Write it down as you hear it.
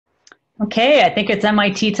Okay, I think it's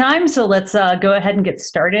MIT time, so let's go ahead and get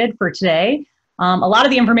started for today. A lot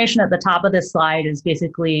of the information at the top of this slide is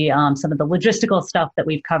basically some of the logistical stuff that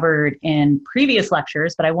we've covered in previous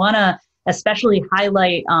lectures, but I want to especially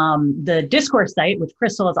highlight the discourse site, which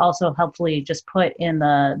Crystal has also helpfully just put in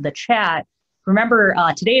the chat. Remember,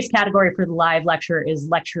 today's category for the live lecture is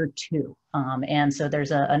lecture 2. And so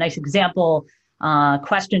there's a nice example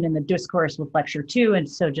question in the discourse with lecture 2, and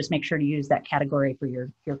so just make sure to use that category for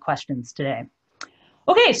your questions today.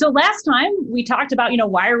 Okay, so last time we talked about,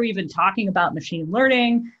 why are we even talking about machine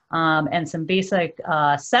learning, and some basic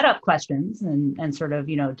setup questions, and sort of,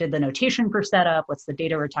 did the notation for setup, what's the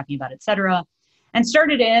data we're talking about, et cetera, and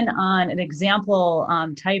started in on an example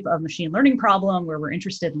type of machine learning problem where we're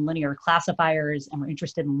interested in linear classifiers and we're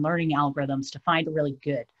interested in learning algorithms to find a really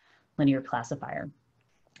good linear classifier.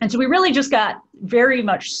 And so we really just got very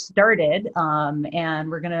much started, and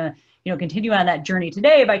we're going to, continue on that journey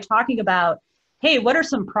today by talking about, hey, what are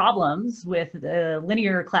some problems with the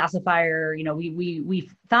linear classifier? We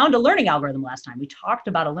found a learning algorithm last time. We talked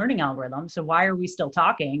about a learning algorithm. So why are we still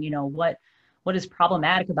talking? What is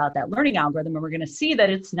problematic about that learning algorithm? And we're going to see that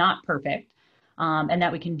it's not perfect, and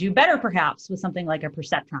that we can do better perhaps with something like a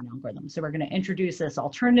perceptron algorithm. So we're going to introduce this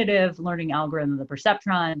alternative learning algorithm, the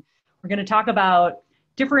perceptron. We're going to talk about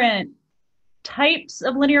different types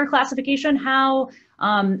of linear classification, how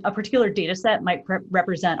a particular data set might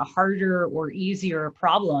represent a harder or easier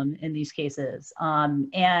problem in these cases.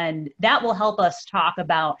 And that will help us talk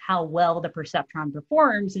about how well the perceptron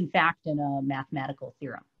performs, in fact, in a mathematical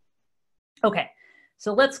theorem. Okay,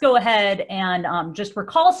 so let's go ahead and just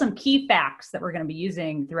recall some key facts that we're going to be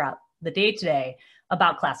using throughout the day today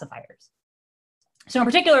about classifiers. So in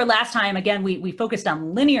particular, last time, again, we focused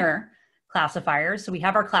on linear classifiers. So we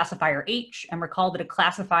have our classifier H, and recall that a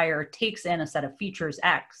classifier takes in a set of features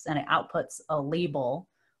X and it outputs a label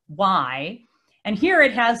Y. And here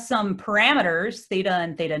it has some parameters, theta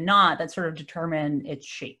and theta naught, that sort of determine its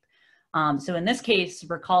shape. So in this case,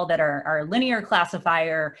 recall that our linear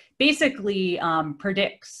classifier basically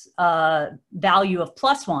predicts a value of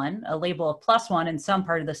 +1, a label of +1 in some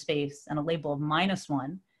part of the space, and a label of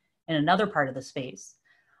 -1 in another part of the space.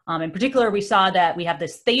 In particular, we saw that we have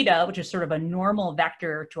this theta, which is sort of a normal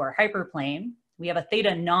vector to our hyperplane. We have a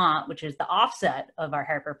theta naught, which is the offset of our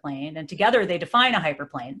hyperplane, and together they define a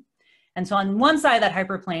hyperplane. And so on one side of that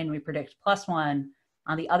hyperplane, we predict +1.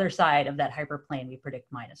 On the other side of that hyperplane, we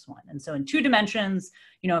predict -1. And so in 2 dimensions,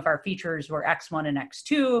 if our features were x1 and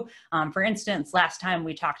x2, for instance, last time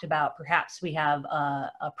we talked about perhaps we have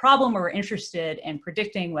a problem where we're interested in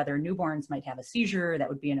predicting whether newborns might have a seizure. That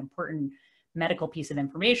would be an important medical piece of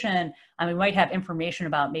information. We might have information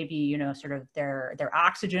about maybe, sort of their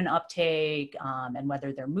oxygen uptake, and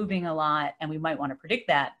whether they're moving a lot, and we might want to predict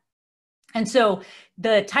that. And so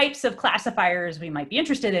the types of classifiers we might be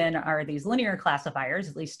interested in are these linear classifiers,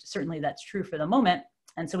 at least certainly that's true for the moment.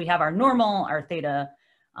 And so we have our normal, our theta,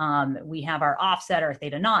 we have our offset, our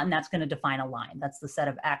theta naught, and that's going to define a line. That's the set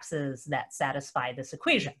of x's that satisfy this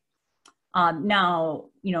equation. Now,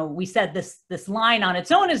 we said this line on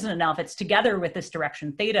its own isn't enough. It's together with this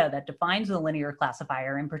direction theta that defines the linear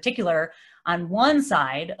classifier. In particular, on one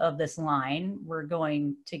side of this line, we're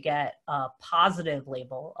going to get a positive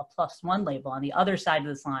label, a +1 label. On the other side of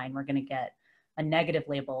this line, we're going to get a negative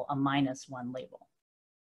label, a -1 label.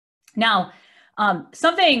 Now,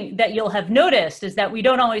 something that you'll have noticed is that we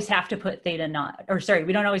don't always have to put theta naught, or sorry,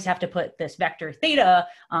 we don't always have to put this vector theta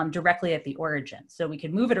directly at the origin. So we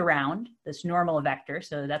can move it around, this normal vector.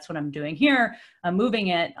 So that's what I'm doing here. I'm moving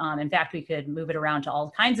it. In fact, we could move it around to all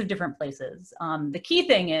kinds of different places. The key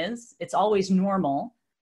thing is it's always normal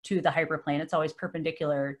to the hyperplane. It's always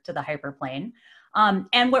perpendicular to the hyperplane.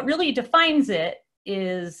 And what really defines it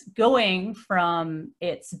is going from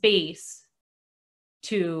its base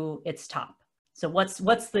to its top. So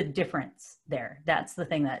what's the difference there? That's the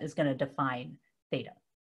thing that is going to define theta.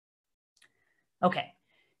 Okay,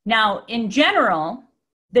 now in general,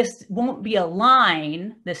 this won't be a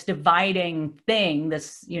line, this dividing thing,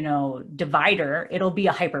 this divider, it'll be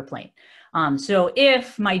a hyperplane. So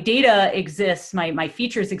if my data exists, my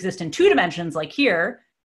features exist in 2 dimensions like here,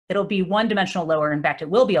 it'll be 1 dimensional lower. In fact, it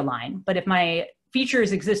will be a line. But if my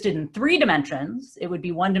features existed in 3 dimensions, it would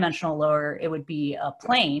be 1 dimensional lower, it would be a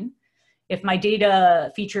plane. If my data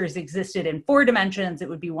features existed in 4 dimensions, it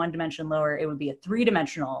would be 1 dimension lower. It would be a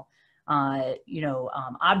 3-dimensional,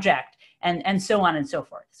 object, and so on and so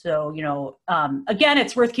forth. So, again,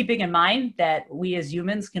 it's worth keeping in mind that we as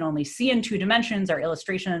humans can only see in 2 dimensions. Our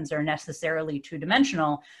illustrations are necessarily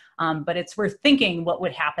 2-dimensional, but it's worth thinking what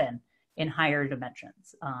would happen in higher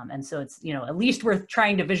dimensions. And so it's, at least worth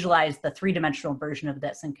trying to visualize the three-dimensional version of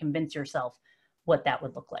this and convince yourself what that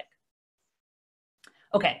would look like.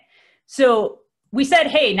 Okay, so we said,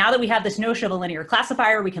 hey, now that we have this notion of a linear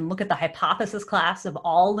classifier, we can look at the hypothesis class of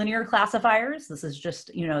all linear classifiers. This is just,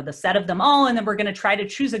 the set of them all, and then we're going to try to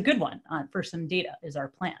choose a good one for some data is our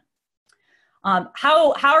plan.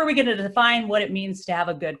 How are we going to define what it means to have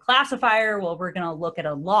a good classifier? Well, we're going to look at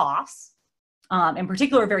a loss. In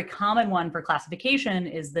particular, a very common one for classification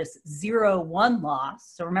is this 0-1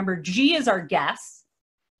 loss. So remember, G is our guess,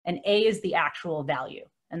 and A is the actual value.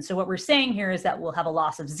 And so what we're saying here is that we'll have a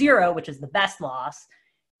loss of 0, which is the best loss,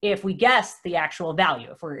 if we guess the actual value,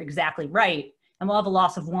 if we're exactly right, and we'll have a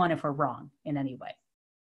loss of 1 if we're wrong in any way.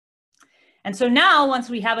 And so now, once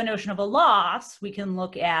we have a notion of a loss, we can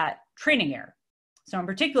look at training error. So in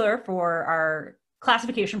particular, for our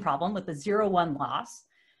classification problem with the 0-1 loss,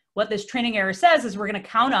 what this training error says is we're going to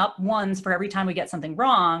count up ones for every time we get something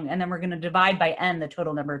wrong, and then we're going to divide by n the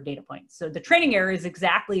total number of data points. So the training error is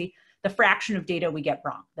exactly the fraction of data we get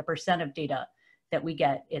wrong, the percent of data that we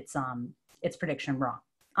get its prediction wrong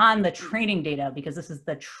on the training data, because this is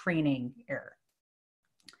the training error.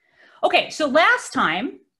 Okay, so last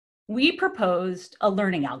time we proposed a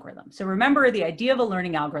learning algorithm. So remember, the idea of a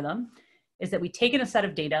learning algorithm is that we take in a set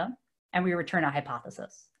of data and we return a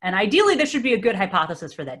hypothesis. And ideally, there should be a good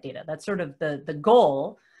hypothesis for that data. That's sort of the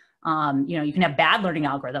goal. You can have bad learning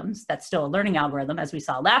algorithms. That's still a learning algorithm, as we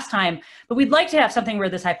saw last time. But we'd like to have something where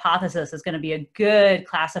this hypothesis is going to be a good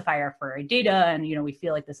classifier for our data. And we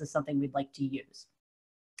feel like this is something we'd like to use.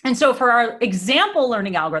 And so for our example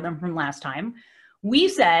learning algorithm from last time, we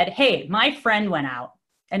said, hey, my friend went out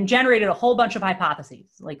and generated a whole bunch of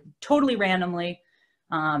hypotheses, like totally randomly,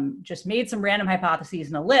 just made some random hypotheses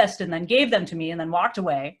in a list and then gave them to me and then walked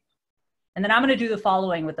away. And then I'm going to do the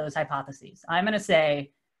following with those hypotheses. I'm going to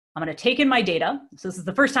say, I'm going to take in my data. So this is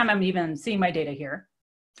the first time I'm even seeing my data here.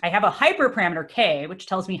 I have a hyperparameter K, which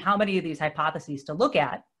tells me how many of these hypotheses to look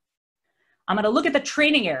at. I'm going to look at the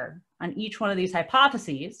training error on each one of these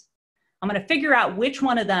hypotheses. I'm going to figure out which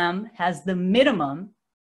one of them has the minimum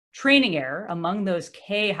training error among those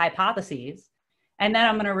K hypotheses. And then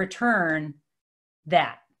I'm going to return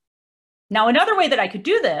that. Now, another way that I could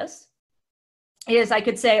do this is I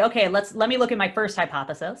could say, okay, let me look at my first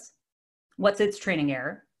hypothesis. What's its training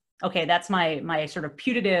error? Okay, that's my sort of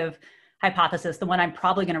putative hypothesis, the one I'm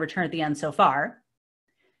probably going to return at the end so far.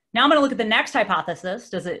 Now I'm going to look at the next hypothesis.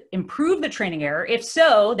 Does it improve the training error? If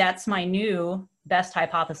so, that's my new best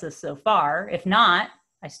hypothesis so far. If not,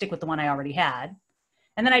 I stick with the one I already had.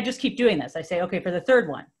 And then I just keep doing this. I say, okay, for the third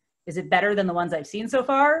one, is it better than the ones I've seen so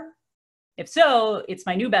far? If so, it's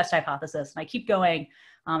my new best hypothesis. And I keep going,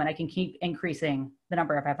 and I can keep increasing the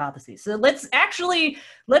number of hypotheses. So let's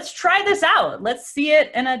try this out. Let's see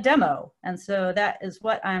it in a demo. And so that is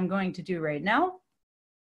what I'm going to do right now.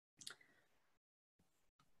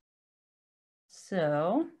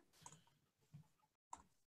 So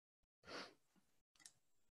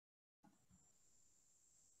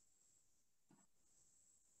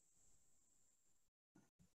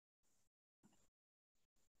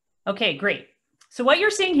okay, great. So what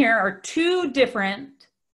you're seeing here are two different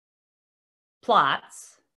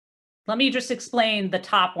plots. Let me just explain the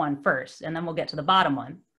top one first, and then we'll get to the bottom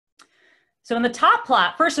one. So in the top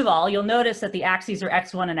plot, first of all, you'll notice that the axes are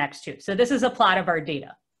x1 and x2. So this is a plot of our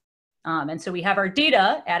data. And so we have our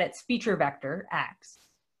data at its feature vector, x.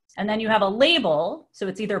 And then you have a label, so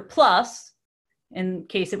it's either plus, in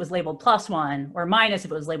case it was labeled +1, or minus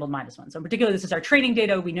if it was labeled -1. So in particular, this is our training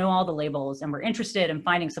data. We know all the labels, and we're interested in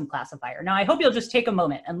finding some classifier. Now, I hope you'll just take a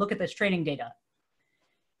moment and look at this training data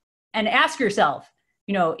and ask yourself,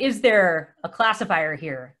 is there a classifier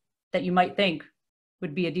here that you might think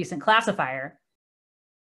would be a decent classifier?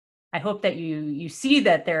 I hope that you see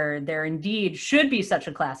that there indeed should be such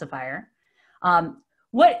a classifier.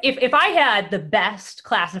 What if I had the best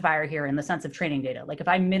classifier here in the sense of training data, like if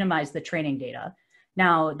I minimize the training data?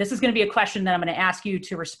 Now, this is going to be a question that I'm going to ask you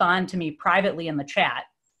to respond to me privately in the chat.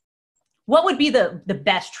 What would be the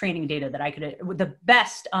best training data that I could, the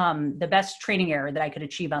best training error that I could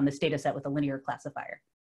achieve on this data set with a linear classifier?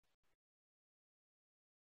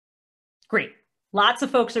 Great. Lots of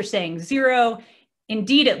folks are saying 0.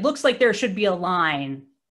 Indeed, it looks like there should be a line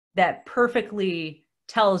that perfectly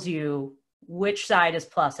tells you which side is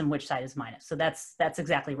plus and which side is minus. So that's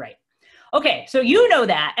exactly right. Okay, so you know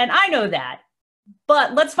that, and I know that,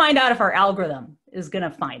 but let's find out if our algorithm is going to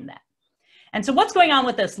find that. And so what's going on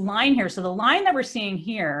with this line here? So the line that we're seeing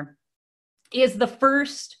here is the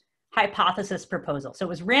first hypothesis proposal. So it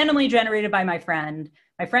was randomly generated by my friend.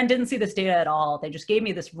 My friend didn't see this data at all. They just gave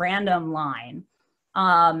me this random line.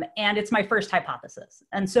 and it's my first hypothesis.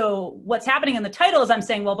 And so what's happening in the title is I'm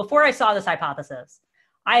saying, well, before I saw this hypothesis,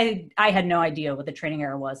 I had no idea what the training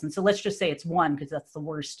error was. And so let's just say it's 1, because that's the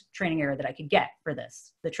worst training error that I could get for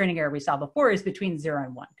this. The training error we saw before is between 0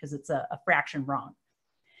 and 1, because it's a fraction wrong.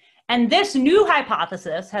 And this new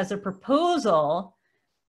hypothesis has a proposal,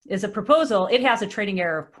 it has a training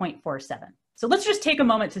error of 0.47. So let's just take a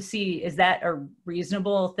moment to see, is that a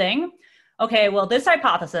reasonable thing? Okay, well, this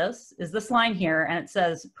hypothesis is this line here, and it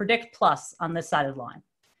says predict plus on this side of the line.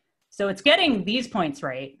 So it's getting these points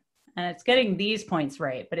right, and it's getting these points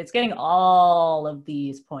right, but it's getting all of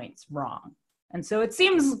these points wrong. And so it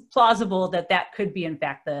seems plausible that that could be, in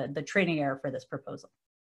fact, the training error for this proposal.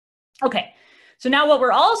 Okay, so now what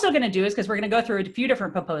we're also going to do is, because we're going to go through a few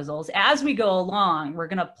different proposals, as we go along, we're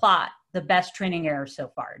going to plot the best training error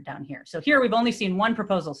so far down here. So here we've only seen one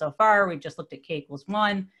proposal so far. We've just looked at k equals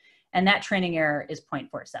 1, and that training error is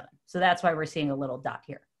 0.47. So that's why we're seeing a little dot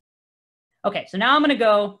here. Okay, so now I'm going to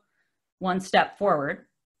go one step forward.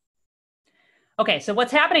 Okay, so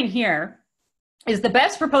what's happening here is the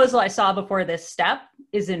best proposal I saw before this step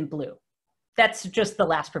is in blue. That's just the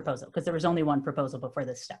last proposal, because there was only one proposal before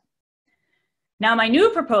this step. Now my new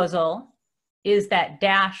proposal is that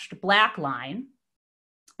dashed black line.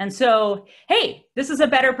 And so, hey, this is a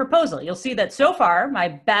better proposal. You'll see that so far, my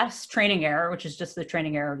best training error, which is just the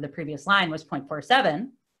training error of the previous line, was 0.47.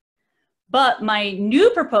 But my new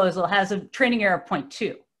proposal has a training error of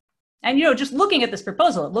 0.2. And, you know, just looking at this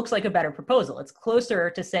proposal, it looks like a better proposal. It's closer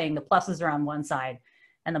to saying the pluses are on one side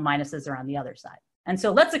and the minuses are on the other side. And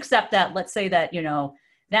so let's accept that. Let's say that, you know,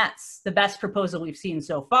 that's the best proposal we've seen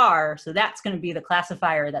so far. So that's going to be the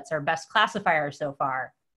classifier. That's our best classifier so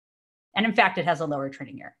far. And in fact, it has a lower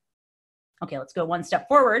training error. Okay, let's go one step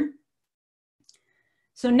forward.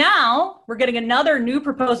 So now we're getting another new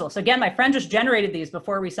proposal. So again, my friend just generated these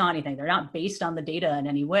before we saw anything. They're not based on the data in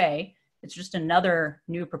any way. It's just another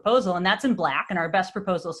new proposal, and that's in black. And our best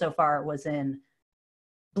proposal so far was in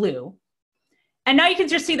blue. And now you can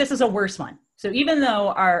just see this is a worse one. So even though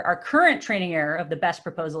our current training error of the best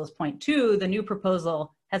proposal is 0.2, the new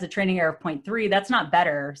proposal has a training error of 0.3. That's not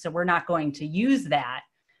better, so we're not going to use that.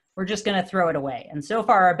 We're just going to throw it away. And so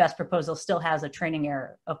far, our best proposal still has a training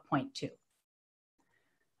error of 0.2.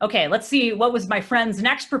 Okay, let's see, what was my friend's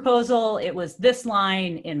next proposal? It was this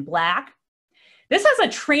line in black. This has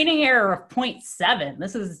a training error of 0.7.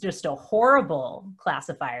 This is just a horrible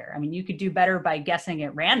classifier. I mean, you could do better by guessing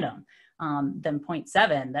at random than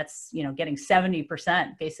 0.7. That's, you know, getting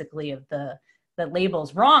 70% basically of the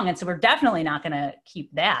labels wrong. And so we're definitely not going to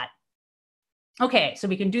keep that. Okay, so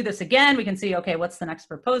we can do this again. We can see, okay, what's the next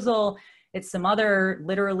proposal? It's some other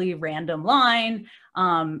literally random line,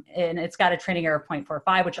 and it's got a training error of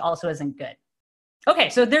 0.45, which also isn't good. Okay,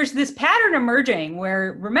 so there's this pattern emerging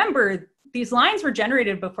where, remember, these lines were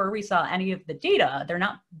generated before we saw any of the data. They're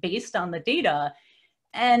not based on the data.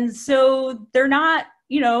 And so they're not,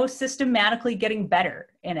 you know, systematically getting better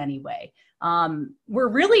in any way. We're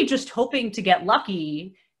really just hoping to get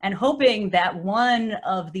lucky and hoping that one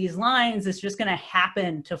of these lines is just going to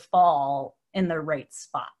happen to fall in the right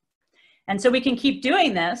spot. And so we can keep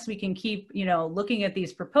doing this. We can keep, you know, looking at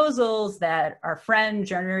these proposals that our friend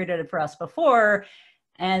generated for us before,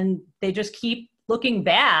 and they just keep looking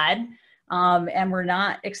bad. And we're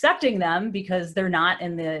not accepting them because they're not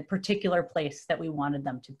in the particular place that we wanted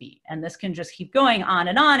them to be. And this can just keep going on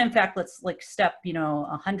and on. In fact, let's like step, you know,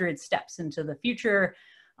 100 steps into the future.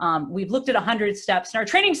 We've looked at 100 steps and our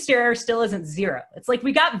training error still isn't 0. It's like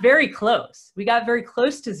we got very close. We got very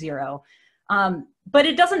close to 0. But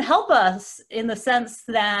it doesn't help us in the sense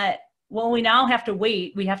that, well, we now have to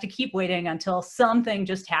wait. We have to keep waiting until something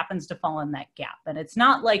just happens to fall in that gap. And it's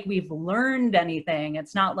not like we've learned anything.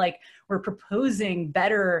 It's not like we're proposing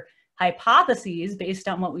better hypotheses based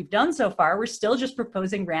on what we've done so far. We're still just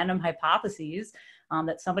proposing random hypotheses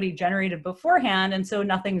that somebody generated beforehand. And so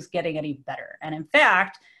nothing's getting any better. And in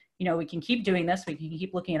fact, you know, we can keep doing this. We can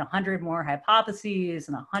keep looking at 100 more hypotheses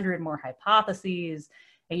and 100 more hypotheses.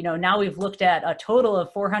 You know, now we've looked at a total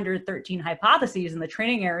of 413 hypotheses and the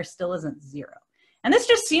training error still isn't 0. And this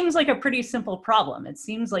just seems like a pretty simple problem. It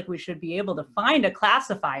seems like we should be able to find a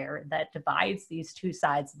classifier that divides these two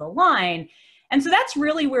sides of the line. And so that's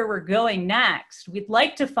really where we're going next. We'd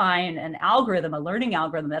like to find an algorithm, a learning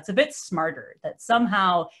algorithm that's a bit smarter, that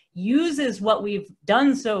somehow uses what we've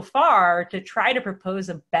done so far to try to propose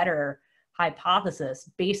a better hypothesis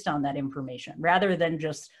based on that information, rather than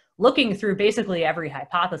just looking through basically every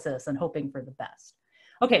hypothesis and hoping for the best.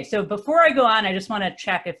 Okay, so before I go on, I just want to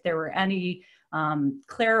check if there were any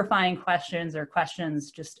clarifying questions or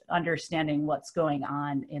questions just understanding what's going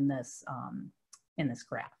on in this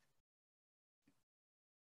graph.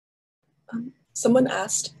 Someone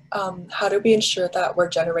asked, how do we ensure that we're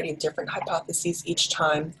generating different hypotheses each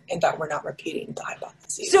time and that we're not repeating the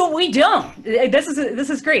hypotheses? So we don't. This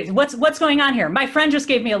is great. What's going on here? My friend just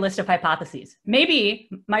gave me a list of hypotheses. Maybe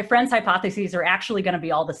my friend's hypotheses are actually going to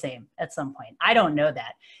be all the same at some point. I don't know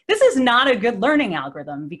that. This is not a good learning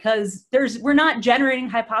algorithm because we're not generating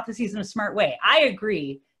hypotheses in a smart way. I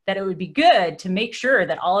agree that it would be good to make sure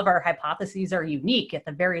that all of our hypotheses are unique at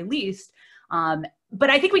the very least. But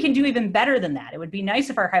I think we can do even better than that. It would be nice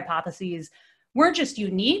if our hypotheses weren't just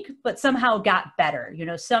unique, but somehow got better,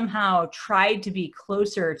 somehow tried to be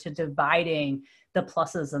closer to dividing the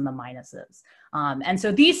pluses and the minuses. And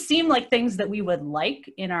so these seem like things that we would like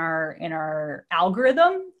in our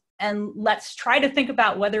algorithm. And let's try to think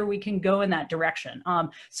about whether we can go in that direction.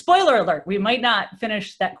 Spoiler alert, we might not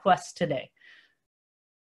finish that quest today.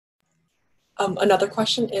 Another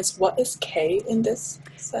question is, what is K in this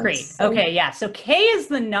sense? Great. Okay, yeah. So K is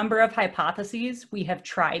the number of hypotheses we have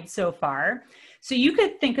tried so far. So you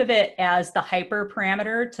could think of it as the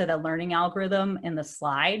hyperparameter to the learning algorithm in the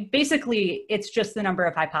slide. Basically, it's just the number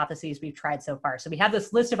of hypotheses we've tried so far. So we have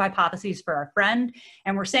this list of hypotheses for our friend,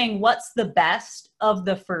 and we're saying what's the best of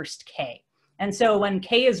the first K. And so when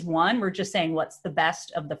K is 1, we're just saying what's the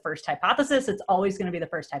best of the first hypothesis. It's always going to be the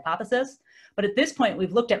first hypothesis. But at this point,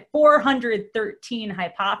 we've looked at 413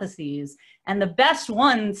 hypotheses, and the best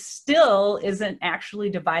one still isn't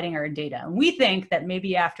actually dividing our data. And we think that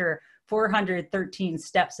maybe after 413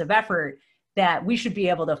 steps of effort, that we should be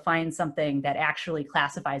able to find something that actually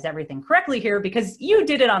classifies everything correctly here, because you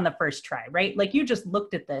did it on the first try, right? Like you just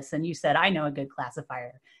looked at this and you said, I know a good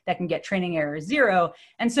classifier that can get training error 0.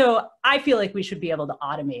 And so I feel like we should be able to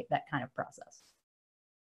automate that kind of process.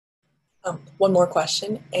 One more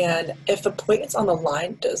question. And if the point is on the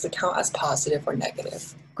line, does it count as positive or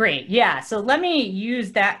negative? Great. Yeah. So let me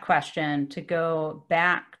use that question to go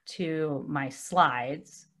back to my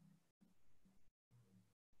slides.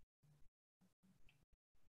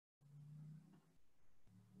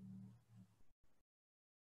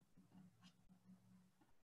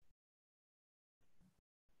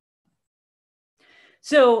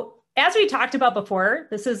 So as we talked about before,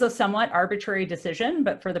 this is a somewhat arbitrary decision,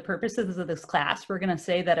 but for the purposes of this class, we're going to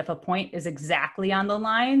say that if a point is exactly on the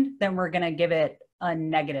line, then we're going to give it a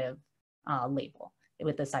negative label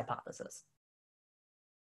with this hypothesis.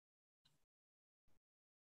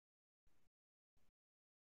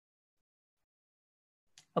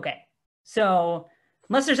 Okay, so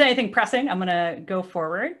unless there's anything pressing, I'm going to go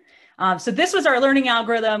forward. So this was our learning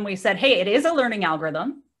algorithm. We said, hey, it is a learning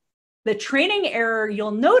algorithm. The training error, you'll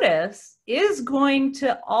notice, is going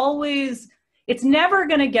to always, it's never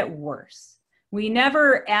going to get worse. We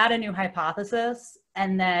never add a new hypothesis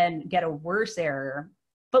and then get a worse error,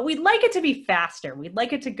 but we'd like it to be faster. We'd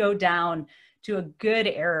like it to go down to a good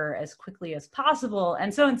error as quickly as possible.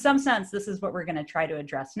 And so in some sense, this is what we're going to try to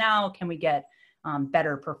address now. Can we get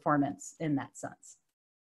better performance in that sense?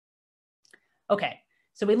 Okay,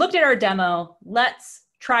 so we looked at our demo. Let's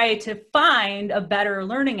try to find a better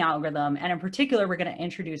learning algorithm. And in particular, we're going to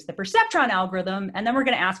introduce the Perceptron algorithm. And then we're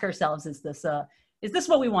going to ask ourselves, is this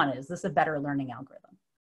what we want? Is this a better learning algorithm?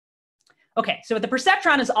 Okay, so the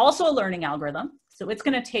Perceptron is also a learning algorithm. So it's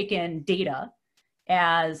going to take in data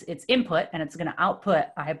as its input, and it's going to output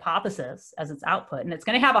a hypothesis as its output. And it's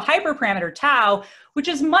going to have a hyperparameter tau, which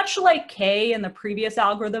is much like K in the previous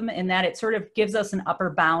algorithm in that it sort of gives us an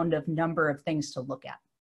upper bound of number of things to look at.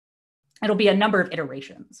 It'll be a number of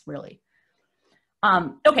iterations, really.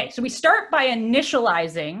 Okay, so we start by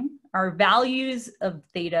initializing our values of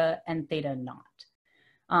theta and theta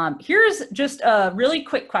naught. Here's just a really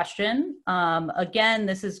quick question. Again,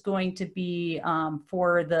 this is going to be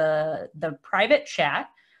for the private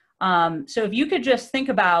chat. So if you could just think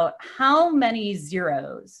about how many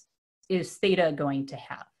zeros is theta going to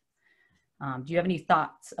have? Do you have any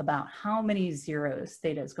thoughts about how many zeros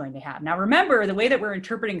theta is going to have? Now remember, the way that we're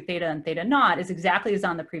interpreting theta and theta naught is exactly as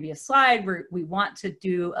on the previous slide, where we want to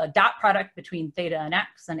do a dot product between theta and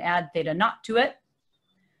x and add theta naught to it.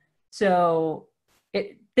 So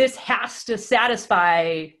this has to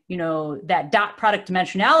satisfy, that dot product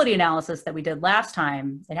dimensionality analysis that we did last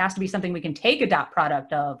time. It has to be something we can take a dot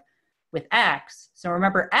product of with x. So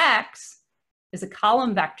remember, x is a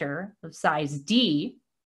column vector of size d.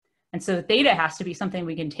 And so theta has to be something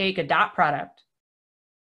we can take a dot product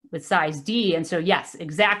with size d. And so yes,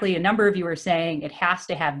 exactly, a number of you are saying it has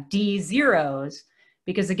to have d zeros,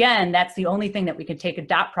 because again, that's the only thing that we can take a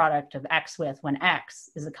dot product of x with when x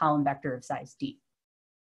is a column vector of size d.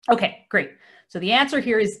 Okay, great. So the answer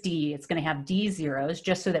here is d. It's going to have d zeros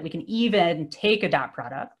just so that we can even take a dot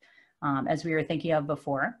product, as we were thinking of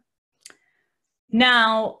before.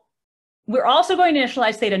 Now, we're also going to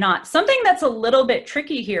initialize theta naught. Something that's a little bit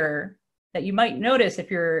tricky here that you might notice if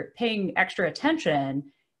you're paying extra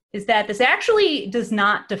attention is that this actually does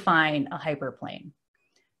not define a hyperplane.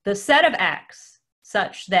 The set of x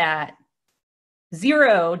such that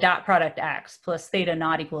 0 dot product x plus theta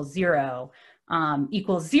naught equals 0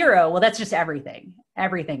 equals 0, well, that's just everything.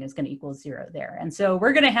 Everything is going to equal 0 there. And so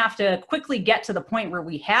we're going to have to quickly get to the point where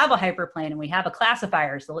we have a hyperplane and we have a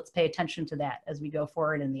classifier. So let's pay attention to that as we go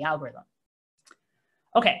forward in the algorithm.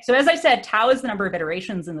 Okay, so as I said, tau is the number of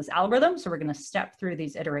iterations in this algorithm. So we're going to step through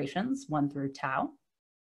these iterations, 1 through tau.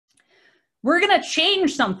 We're going to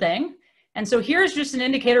change something. And so here's just an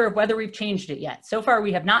indicator of whether we've changed it yet. So far,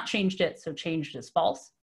 we have not changed it, so changed is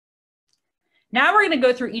false. Now we're going to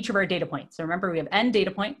go through each of our data points. So remember, we have n data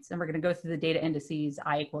points, and we're going to go through the data indices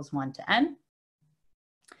I equals 1 to n.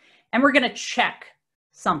 And we're going to check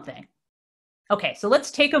something. Okay, so let's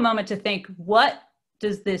take a moment to think, what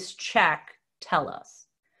does this check tell us?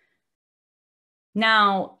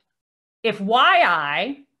 Now, if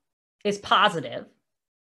yi is positive,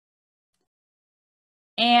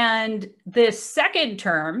 and this second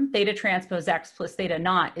term, theta transpose x plus theta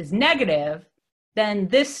naught, is negative, then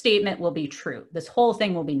this statement will be true. This whole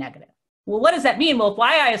thing will be negative. Well, what does that mean? Well, if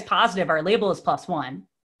yi is positive, our label is +1.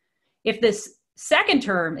 If this second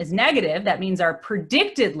term is negative, that means our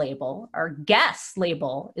predicted label, our guess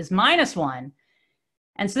label, is -1.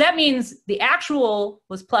 And so that means the actual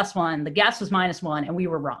was +1, the guess was -1, and we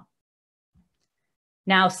were wrong.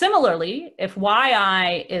 Now, similarly, if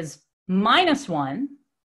yi is -1,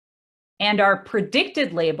 and our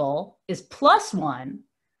predicted label is +1,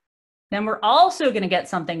 then we're also going to get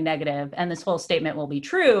something negative, and this whole statement will be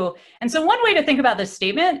true. And so one way to think about this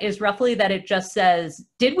statement is roughly that it just says,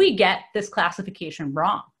 did we get this classification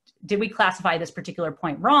wrong? Did we classify this particular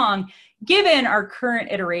point wrong, given our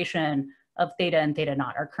current iteration of theta and theta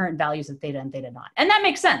naught, our current values of theta and theta naught? And that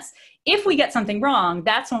makes sense. If we get something wrong,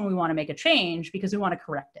 that's when we want to make a change because we want to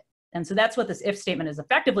correct it. And so that's what this if statement is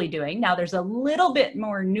effectively doing. Now, there's a little bit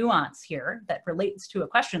more nuance here that relates to a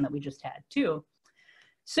question that we just had too.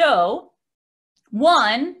 So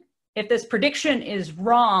 1, if this prediction is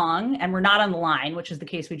wrong and we're not on the line, which is the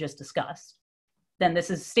case we just discussed, then this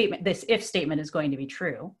if statement is going to be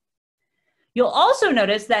true. You'll also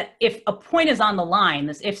notice that if a point is on the line,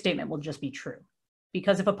 this if statement will just be true.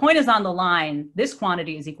 Because if a point is on the line, this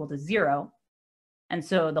quantity is equal to 0. And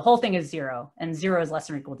so the whole thing is 0, and 0 is less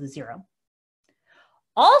than or equal to 0.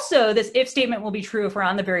 Also, this if statement will be true if we're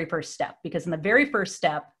on the very first step, because in the very first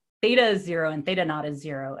step, theta is 0 and theta naught is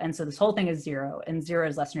 0. And so this whole thing is 0, and 0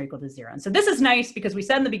 is less than or equal to 0. And so this is nice because we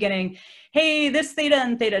said in the beginning, hey, this theta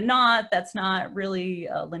and theta naught, that's not really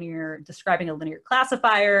describing a linear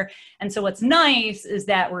classifier. And so what's nice is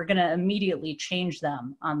that we're going to immediately change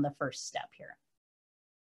them on the first step here.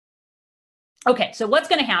 Okay, so what's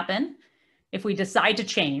going to happen if we decide to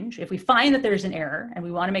change, if we find that there's an error and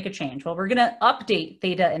we want to make a change? Well, we're going to update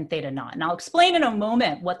theta and theta naught. And I'll explain in a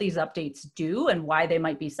moment what these updates do and why they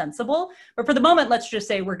might be sensible. But for the moment, let's just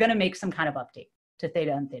say we're going to make some kind of update to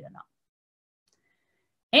theta and theta naught.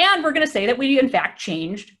 And we're going to say that we, in fact,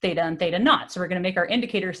 changed theta and theta naught. So we're going to make our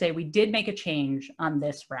indicator say we did make a change on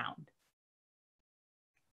this round.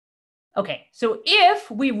 Okay, so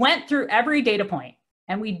if we went through every data point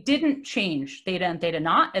and we didn't change theta and theta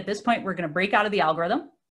naught, at this point, we're going to break out of the algorithm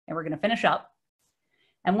and we're going to finish up.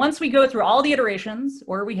 And once we go through all the iterations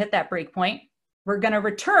or we hit that breakpoint, we're going to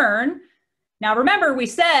return. Now, remember, we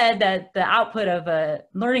said that the output of a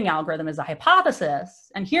learning algorithm is a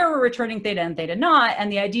hypothesis. And here we're returning theta and theta naught.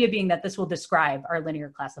 And the idea being that this will describe our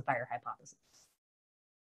linear classifier hypothesis.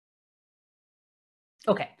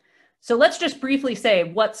 Okay, so let's just briefly say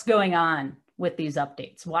what's going on with these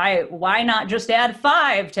updates. Why not just add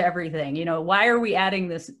 5 to everything? You know, why are we adding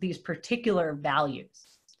these particular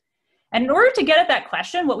values? And in order to get at that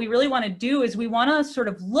question, what we really want to do is we want to sort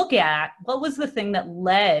of look at what was the thing that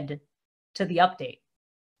led to the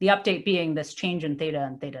update being this change in theta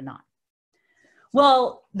and theta naught.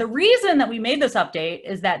 Well, the reason that we made this update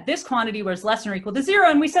is that this quantity was less than or equal to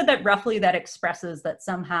 0, and we said that roughly that expresses that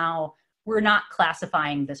somehow we're not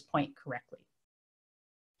classifying this point correctly.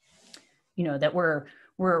 You know, that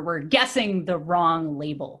we're guessing the wrong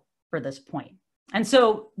label for this point. And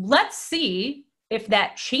so let's see if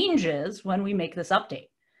that changes when we make this update.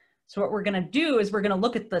 So what we're going to do is we're going to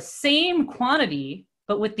look at the same quantity,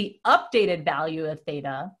 but with the updated value of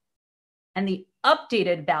theta and the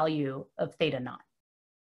updated value of theta naught.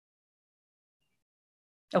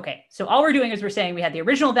 Okay, so all we're doing is we're saying we had the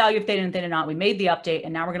original value of theta and theta naught, we made the update,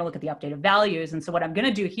 and now we're going to look at the updated values. And so what I'm going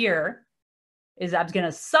to do here is I'm going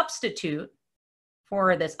to substitute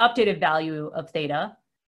for this updated value of theta,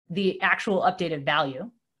 the actual updated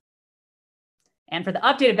value. And for the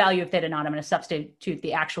updated value of theta naught, I'm going to substitute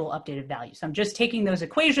the actual updated value. So I'm just taking those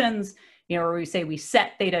equations, you know, where we say we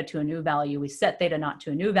set theta to a new value, we set theta naught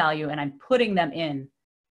to a new value, and I'm putting them in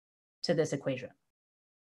to this equation.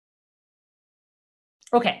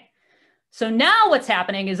 Okay, so now what's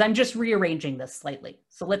happening is I'm just rearranging this slightly.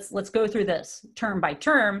 So let's go through this term by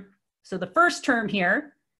term. So the first term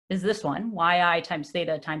here is this one, yi times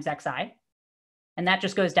theta times xi, and that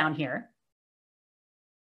just goes down here.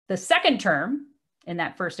 The second term in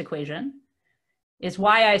that first equation is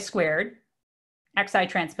yi squared xi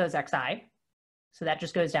transpose xi, so that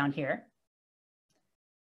just goes down here.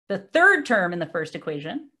 The third term in the first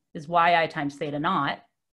equation is yi times theta naught,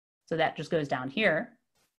 so that just goes down here.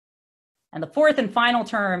 And the fourth and final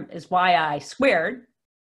term is yi squared,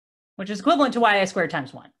 which is equivalent to yi squared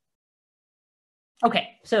times 1. Okay,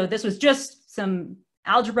 so this was just some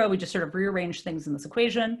algebra. We just sort of rearranged things in this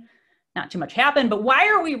equation. Not too much happened, but why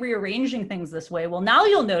are we rearranging things this way? Well, now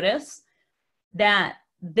you'll notice that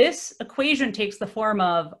this equation takes the form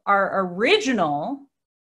of our original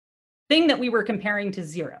thing that we were comparing to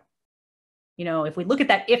 0. You know, if we look at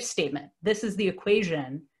that if statement, this is the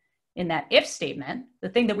equation in that if statement, the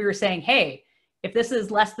thing that we were saying, hey, if this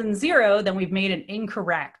is less than 0, then we've made an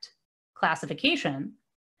incorrect classification,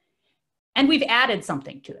 and we've added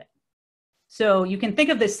something to it. So you can think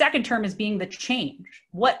of the second term as being the change.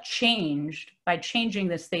 What changed by changing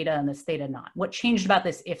this theta and this theta naught? What changed about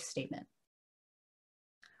this if statement?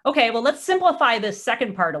 Okay, well, let's simplify this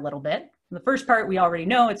second part a little bit. The first part we already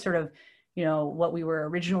know, it's sort of, you know, what we were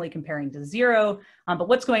originally comparing to 0. But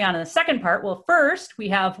what's going on in the second part? Well, first we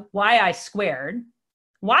have yi squared.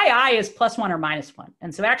 Yi is +1 or -1.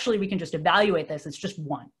 And so actually we can just evaluate this. It's just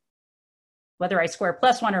 1. Whether I square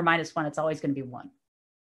 +1 or -1, it's always going to be 1.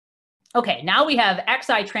 Okay, now we have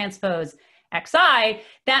xi transpose xi.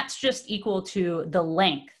 That's just equal to the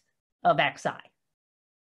length of xi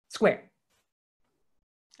squared.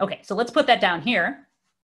 Okay, so let's put that down here.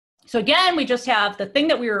 So again, we just have the thing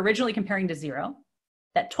that we were originally comparing to 0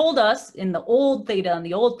 that told us in the old theta and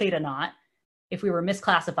the old theta naught if we were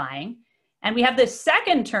misclassifying. And we have this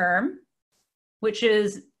second term, which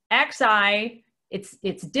is xi,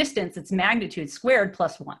 its distance, its magnitude squared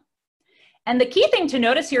 +1. And the key thing to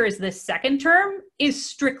notice here is this second term is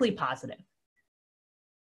strictly positive.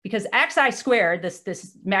 Because xi squared,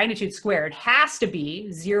 this magnitude squared, has to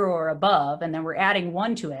be 0 or above, and then we're adding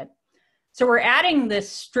 1 to it. So we're adding this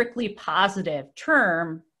strictly positive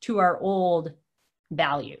term to our old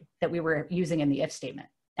value that we were using in the if statement.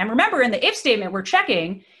 And remember, in the if statement, we're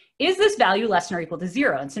checking, is this value less than or equal to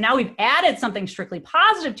 0? And so now we've added something strictly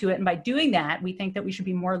positive to it, and by doing that, we think that we should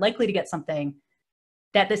be more likely to get something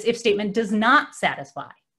that this if statement does not satisfy.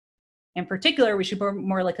 In particular, we should be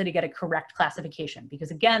more likely to get a correct classification,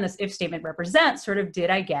 because again, this if statement represents sort of, did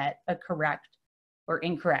I get a correct or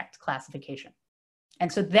incorrect classification?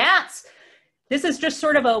 And so this is just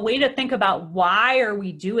sort of a way to think about why are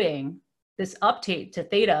we doing this update to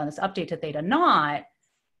theta and this update to theta naught.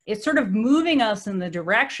 It's sort of moving us in the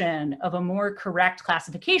direction of a more correct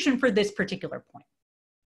classification for this particular point.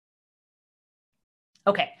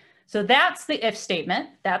 Okay. So that's the if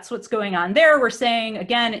statement. That's what's going on there. We're saying,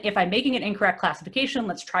 again, if I'm making an incorrect classification,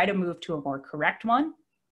 let's try to move to a more correct one.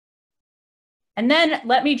 And then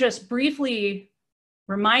let me just briefly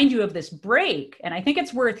remind you of this break. And I think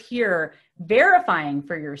it's worth here verifying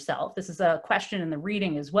for yourself. This is a question in the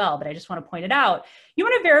reading as well, but I just want to point it out. You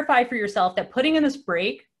want to verify for yourself that putting in this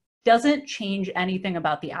break doesn't change anything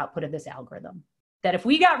about the output of this algorithm. That if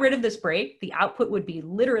we got rid of this break, the output would be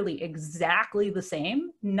literally exactly the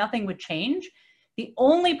same. Nothing would change. The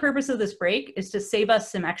only purpose of this break is to save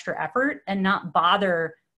us some extra effort and not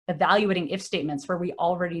bother evaluating if statements where we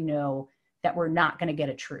already know that we're not going to get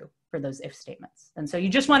it true for those if statements. And so you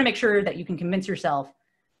just want to make sure that you can convince yourself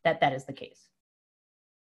that that is the case.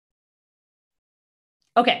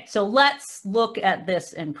 Okay, so let's look at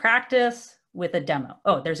this in practice with a demo.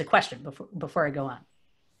 Oh, there's a question before I go on.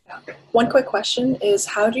 One quick question is,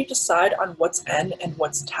 how do you decide on what's n and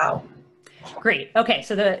what's tau? Great. Okay,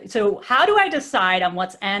 so how do I decide on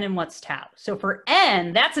what's n and what's tau? So for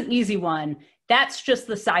n, that's an easy one. That's just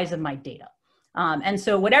the size of my data. And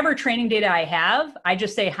so whatever training data I have, I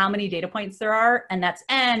just say how many data points there are, and that's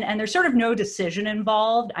n, and there's sort of no decision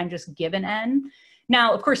involved. I'm just given n.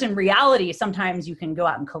 Now, of course, in reality, sometimes you can go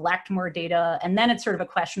out and collect more data, and then it's sort of a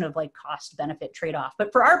question of like cost-benefit trade-off.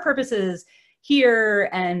 But for our purposes here,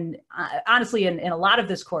 and honestly, in a lot of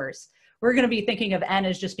this course, we're going to be thinking of n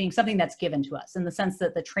as just being something that's given to us in the sense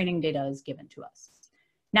that the training data is given to us.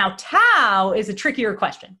 Now, tau is a trickier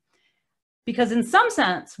question because in some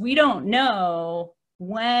sense, we don't know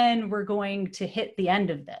when we're going to hit the end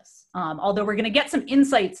of this. Although we're going to get some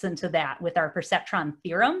insights into that with our perceptron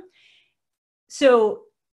theorem. So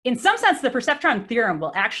in some sense, the perceptron theorem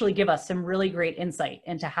will actually give us some really great insight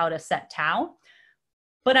into how to set tau.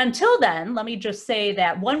 But until then, let me just say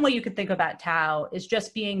that one way you could think about tau is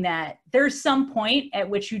just being that there's some point at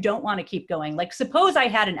which you don't want to keep going. Like suppose I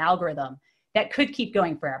had an algorithm that could keep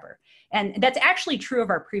going forever. And that's actually true of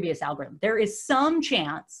our previous algorithm. There is some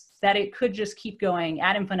chance that it could just keep going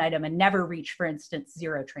ad infinitum and never reach, for instance,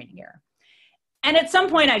 zero training error. And at some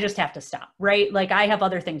point I just have to stop, right? Like I have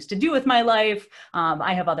other things to do with my life.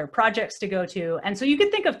 I have other projects to go to. And so you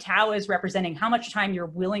could think of tau as representing how much time you're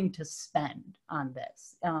willing to spend on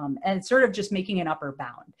this. And it's sort of just making an upper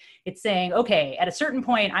bound. It's saying, okay, at a certain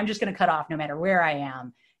point, I'm just going to cut off no matter where I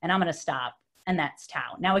am, and I'm going to stop. And that's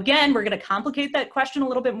tau. Now, again, we're going to complicate that question a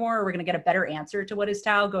little bit more. We're going to get a better answer to what is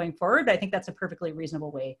tau going forward. But I think that's a perfectly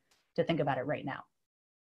reasonable way to think about it right now.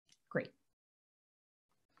 Great.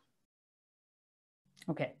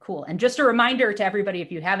 Okay, cool. And just a reminder to everybody,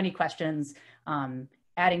 if you have any questions,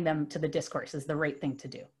 adding them to the discourse is the right thing to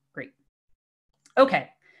do. Great. Okay,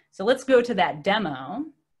 so let's go to that demo.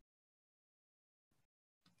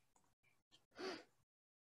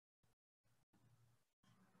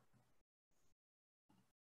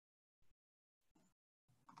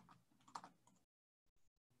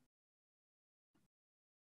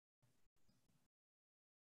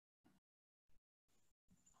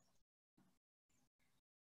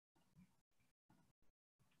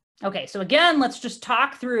 Okay, so again, let's just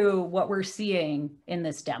talk through what we're seeing in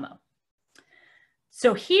this demo.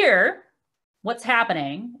 So here, what's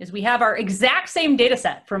happening is we have our exact same data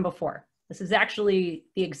set from before. This is actually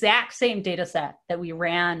the exact same data set that we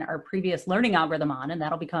ran our previous learning algorithm on, and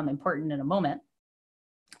that'll become important in a moment.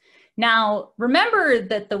 Now, remember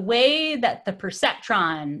that the way that the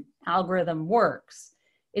perceptron algorithm works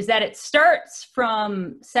is that it starts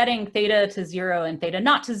from setting theta to 0 and theta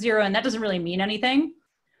not to 0, and that doesn't really mean anything.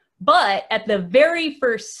 But at the very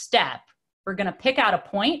first step, we're going to pick out a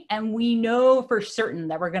point, and we know for certain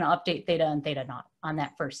that we're going to update theta and theta naught on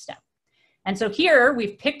that first step. And so here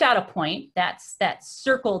we've picked out a point, that's that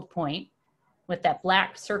circled point with that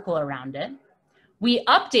black circle around it. We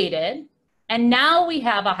updated, and now we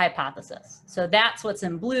have a hypothesis. So that's what's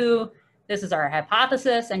in blue. This is our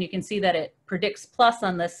hypothesis, and you can see that it predicts plus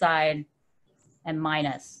on this side and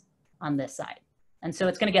minus on this side. And so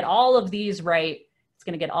it's going to get all of these right. It's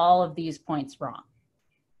going to get all of these points wrong.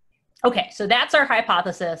 Okay, so that's our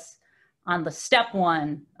hypothesis on the step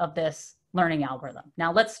one of this learning algorithm.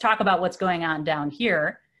 Now let's talk about what's going on down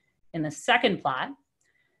here in the second plot.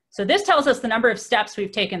 So this tells us the number of steps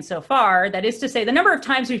we've taken so far. That is to say, the number of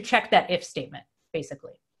times we've checked that if statement,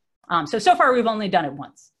 basically. So far we've only done it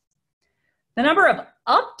once. The number of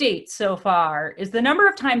updates so far is the number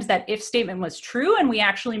of times that if statement was true and we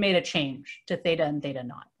actually made a change to theta and theta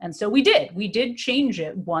naught. And so we did change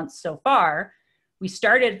it once so far. We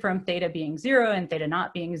started from theta being 0 and theta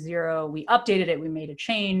naught being 0. We updated it, we made a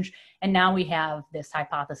change, and now we have this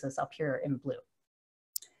hypothesis up here in blue.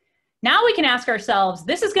 Now we can ask ourselves,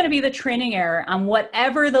 this is going to be the training error on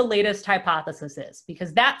whatever the latest hypothesis is,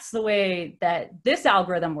 because that's the way that this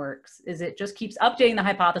algorithm works, is it just keeps updating the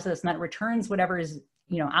hypothesis and then it returns whatever is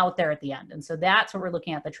out there at the end. And so that's what we're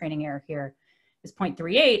looking at. The training error here is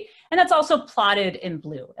 0.38, and that's also plotted in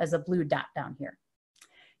blue as a blue dot down here.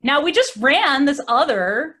 Now we just ran this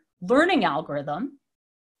other learning algorithm,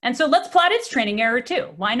 and so let's plot its training error too.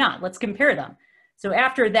 Why not? Let's compare them. So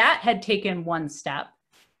after that had taken one step,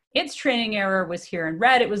 its training error was here in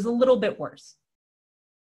red. It was a little bit worse.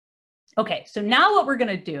 Okay, so now what we're going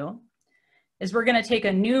to do is we're going to take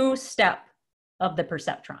a new step of the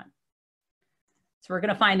perceptron. So we're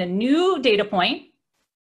going to find a new data point.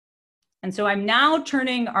 And so I'm now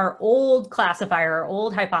turning our old classifier, our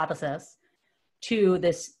old hypothesis, to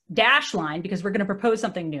this dash line because we're going to propose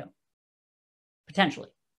something new, potentially.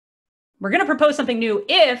 We're going to propose something new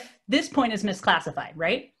if this point is misclassified,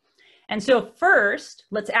 right? And so first,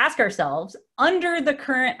 let's ask ourselves, under the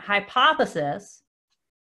current hypothesis,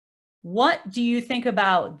 what do you think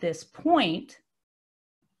about this point?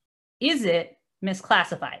 Is it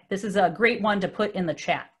misclassified? This is a great one to put in the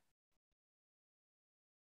chat.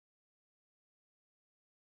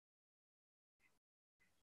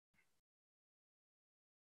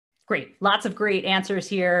 Great, lots of great answers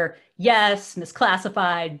here. Yes,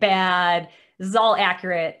 misclassified, bad. This is all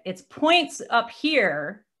accurate. It's points up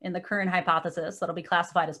here in the current hypothesis that'll be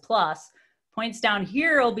classified as plus. Points down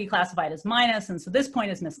here will be classified as minus, and so this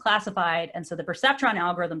point is misclassified, and so the perceptron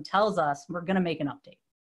algorithm tells us we're going to make an update.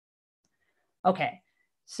 Okay,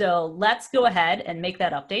 so let's go ahead and make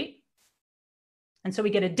that update. And so we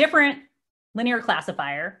get a different linear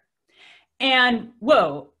classifier. And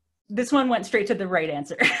whoa, this one went straight to the right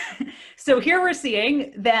answer. So here we're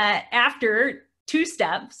seeing that after 2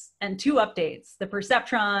 steps and 2 updates, the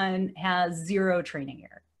perceptron has 0 training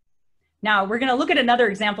error. Now we're going to look at another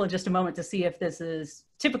example in just a moment to see if this is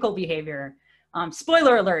typical behavior.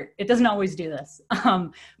 Spoiler alert, it doesn't always do this.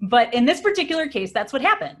 But in this particular case, that's what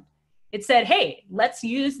happened. It said, hey, let's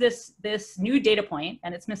use this new data point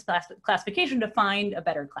and its misclassification to find a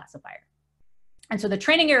better classifier. And so the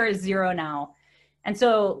training error is 0 now. And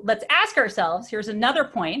so let's ask ourselves, here's another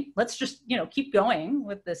point. Let's just keep going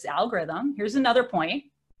with this algorithm. Here's another point.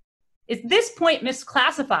 Is this point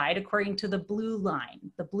misclassified according to the blue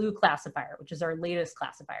line, the blue classifier, which is our latest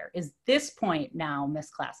classifier? Is this point now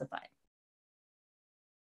misclassified?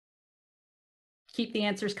 Keep the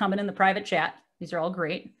answers coming in the private chat. These are all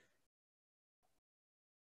great.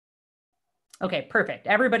 Okay, perfect.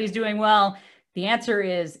 Everybody's doing well. The answer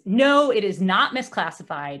is no, it is not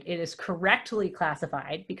misclassified. It is correctly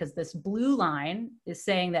classified because this blue line is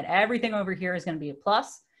saying that everything over here is going to be a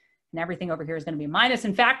plus and everything over here is going to be a minus.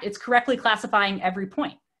 In fact, it's correctly classifying every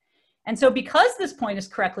point. And so because this point is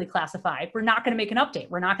correctly classified, we're not going to make an update.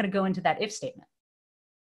 We're not going to go into that if statement.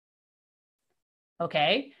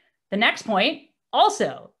 Okay, the next point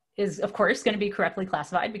also is, of course, going to be correctly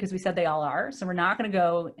classified because we said they all are. So we're not going to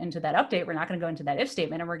go into that update. We're not going to go into that if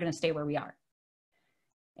statement, and we're going to stay where we are.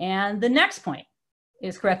 And the next point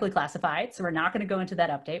is correctly classified. So we're not going to go into that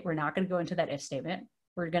update. We're not going to go into that if statement.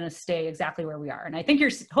 We're going to stay exactly where we are. And I think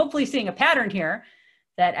you're hopefully seeing a pattern here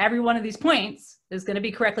that every one of these points is going to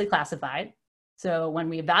be correctly classified. So when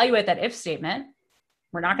we evaluate that if statement,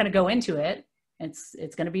 we're not going to go into it.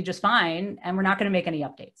 It's going to be just fine, and we're not going to make any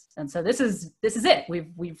updates. And so this is it.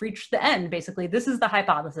 We've reached the end. Basically, this is the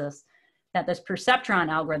hypothesis that this perceptron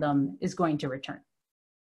algorithm is going to return.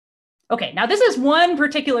 Okay, now this is one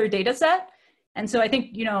particular data set. And so I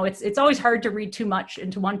think, it's always hard to read too much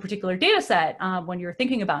into one particular data set when you're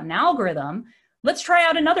thinking about an algorithm. Let's try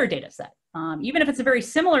out another data set. Even if it's a very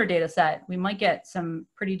similar data set, we might get some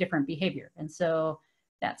pretty different behavior. And so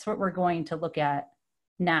that's what we're going to look at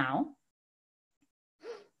now.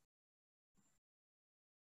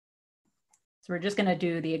 So we're just going to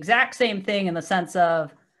do the exact same thing in the sense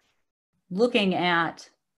of looking at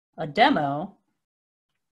a demo,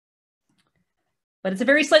 but it's a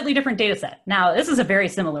very slightly different data set. Now, this is a very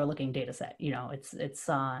similar looking data set. It's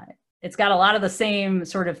got a lot of the same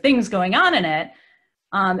sort of things going on in it,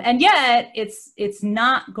 and yet it's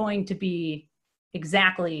not going to be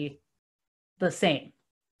exactly the same.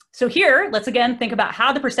 So here, let's again think about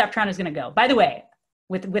how the perceptron is going to go. By the way,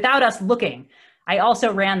 without us looking, I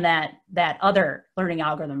also ran that other learning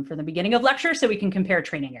algorithm from the beginning of lecture so we can compare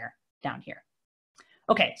training error down here.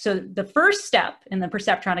 Okay, so the first step in the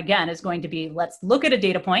perceptron again is going to be, let's look at a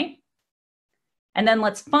data point and then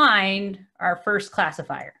let's find our first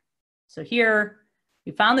classifier. So here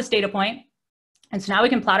we found this data point, and so now we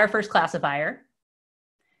can plot our first classifier.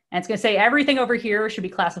 And it's going to say everything over here should be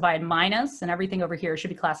classified minus and everything over here should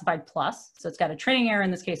be classified plus. So it's got a training error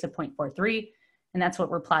in this case of 0.43, and that's what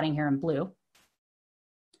we're plotting here in blue.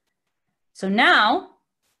 So now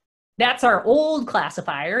that's our old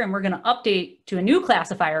classifier, and we're going to update to a new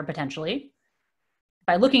classifier potentially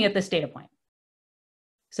by looking at this data point.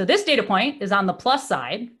 So this data point is on the plus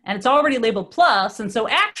side, and it's already labeled plus, and so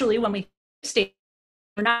actually when we state,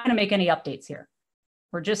 we're not going to make any updates here.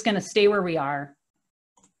 We're just going to stay where we are,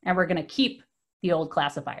 and we're going to keep the old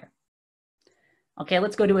classifier. Okay,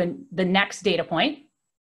 let's go to the next data point.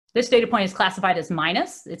 This data point is classified as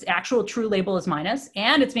minus. Its actual true label is minus,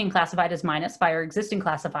 and it's being classified as minus by our existing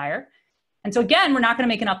classifier. And so again, we're not going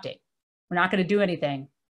to make an update. We're not going to do anything.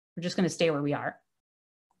 We're just going to stay where we are.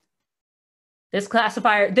 This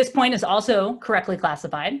point is also correctly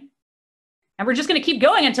classified. And we're just going to keep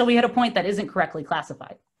going until we hit a point that isn't correctly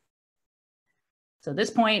classified. So this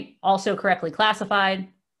point also correctly classified,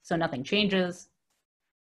 so nothing changes.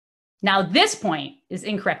 Now this point is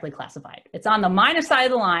incorrectly classified. It's on the minus side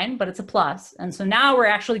of the line, but it's a plus. And so now we're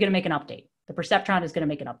actually going to make an update. The perceptron is going to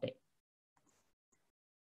make an update.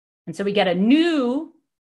 And so we get a new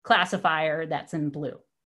classifier that's in blue.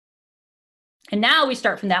 And now we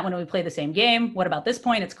start from that when we play the same game. What about this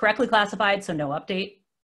point? It's correctly classified, so no update.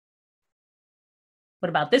 What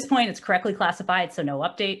about this point? It's correctly classified, so no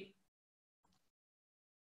update.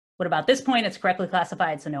 What about this point? It's correctly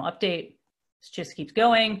classified, so no update. This just keeps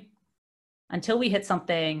going until we hit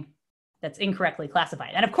something that's incorrectly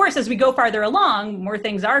classified. And of course, as we go farther along, more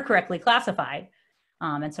things are correctly classified.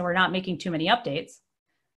 And so we're not making too many updates.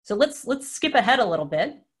 So let's skip ahead a little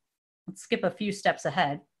bit. Let's skip a few steps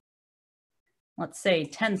ahead. Let's say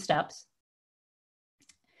 10 steps.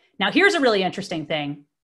 Now, here's a really interesting thing.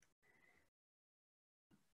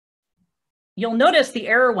 You'll notice the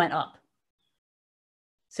error went up.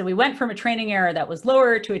 So we went from a training error that was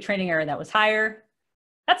lower to a training error that was higher.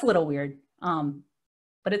 That's a little weird,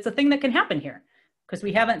 but it's a thing that can happen here because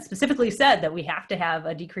we haven't specifically said that we have to have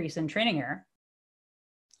a decrease in training error.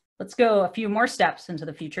 Let's go a few more steps into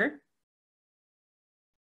the future.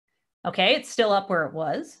 Okay, it's still up where it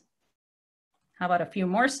was. How about a few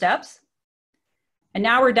more steps? And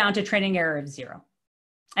now we're down to training error of 0.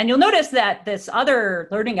 And you'll notice that this other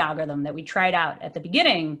learning algorithm that we tried out at the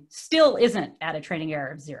beginning still isn't at a training error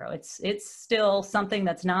of 0. It's still something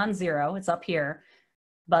that's non-zero. It's up here.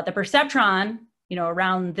 But the Perceptron, you know,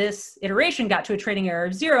 around this iteration got to a training error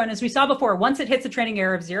of 0. And as we saw before, once it hits a training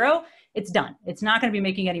error of 0, it's done. It's not going to be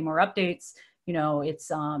making any more updates. You know, it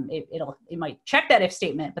might check that if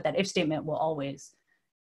statement, but that if statement will always,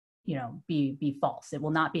 you know, be false. It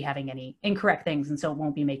will not be having any incorrect things, and so it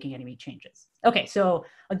won't be making any changes. Okay, so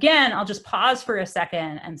again, I'll just pause for a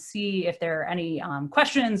second and see if there are any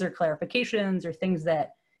questions or clarifications or things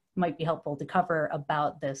that might be helpful to cover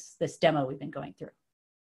about this demo we've been going through.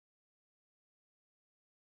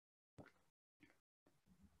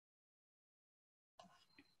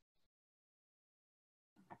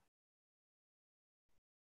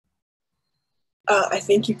 I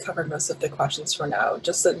think you covered most of the questions for now.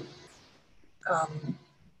 Just a,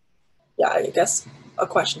 yeah, I guess a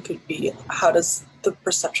question could be, how does the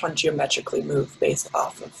perceptron geometrically move based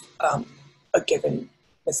off of a given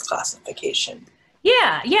misclassification?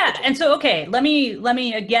 Yeah. And so, okay, let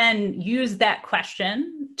me again use that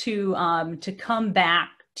question to come back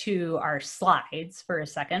to our slides for a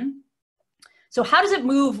second. So how does it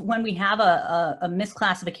move when we have a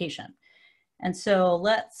misclassification? And so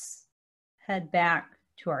let's head back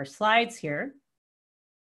to our slides here.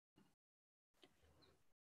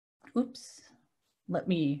 Oops, let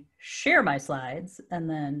me share my slides and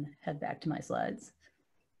then head back to my slides.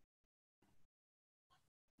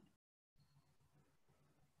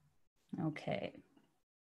 Okay.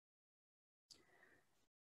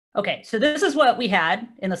 Okay, so this is what we had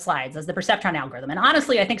in the slides as the Perceptron algorithm. And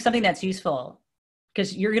honestly, I think something that's useful,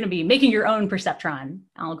 because you're going to be making your own Perceptron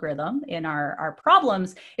algorithm in our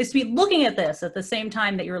problems, is to be looking at this at the same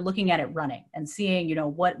time that you're looking at it running and seeing, you know,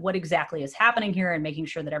 what exactly is happening here and making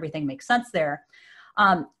sure that everything makes sense there.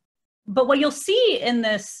 But what you'll see in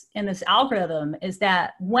this algorithm is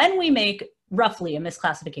that when we make roughly a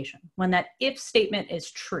misclassification, when that if statement is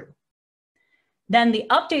true, then the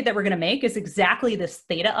update that we're going to make is exactly this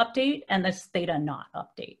theta update and this theta not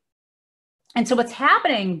update. And so what's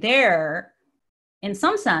happening there, in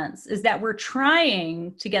some sense, is that we're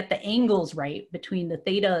trying to get the angles right between the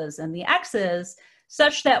thetas and the x's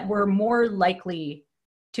such that we're more likely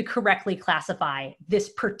to correctly classify this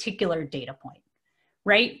particular data point,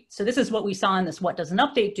 right? So this is what we saw in this what does an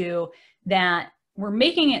update do, that we're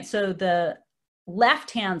making it so the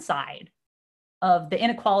left-hand side of the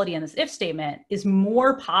inequality in this if statement is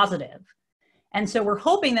more positive. And so we're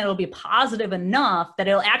hoping that it'll be positive enough that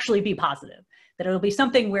it'll actually be positive, that it'll be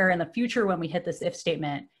something where in the future when we hit this if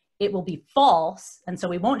statement, it will be false. And so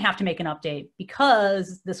we won't have to make an update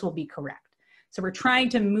because this will be correct. So we're trying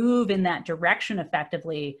to move in that direction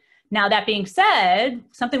effectively. Now, that being said,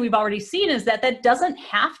 something we've already seen is that that doesn't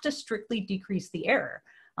have to strictly decrease the error.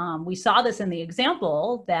 We saw this in the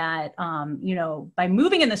example that, you know, by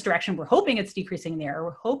moving in this direction, we're hoping it's decreasing the error.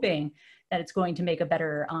 We're hoping that it's going to make a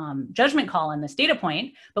better judgment call on this data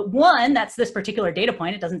point. But one, that's this particular data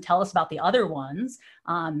point. It doesn't tell us about the other ones.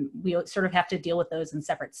 We sort of have to deal with those in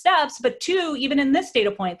separate steps. But two, even in this data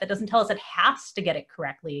point, that doesn't tell us it has to get it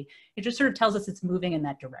correctly. It just sort of tells us it's moving in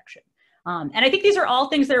that direction. And I think these are all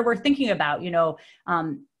things that are worth thinking about. You know,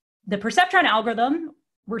 the Perceptron algorithm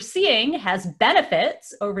we're seeing has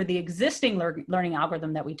benefits over the existing learning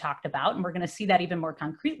algorithm that we talked about. And we're going to see that even more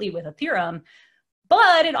concretely with a theorem.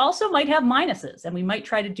 But it also might have minuses, and we might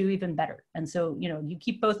try to do even better. And so, you know, you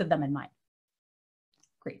keep both of them in mind.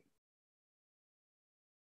 Great.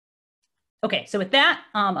 Okay, so with that,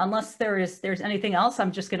 unless there's anything else,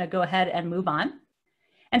 I'm just going to go ahead and move on.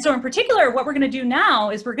 And so in particular, what we're going to do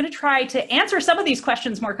now is we're going to try to answer some of these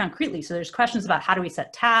questions more concretely. So there's questions about how do we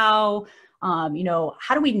set tau? You know,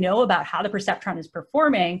 how do we know about how the perceptron is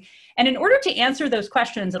performing? And in order to answer those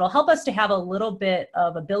questions, it'll help us to have a little bit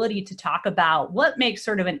of ability to talk about what makes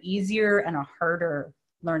sort of an easier and a harder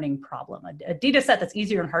learning problem, a data set that's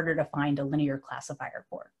easier and harder to find a linear classifier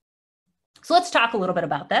for. So let's talk a little bit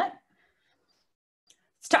about that.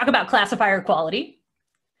 Let's talk about classifier quality.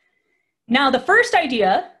 Now, the first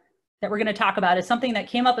idea that we're going to talk about is something that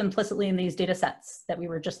came up implicitly in these data sets that we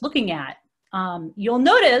were just looking at. You'll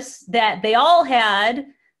notice that they all had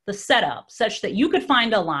the setup such that you could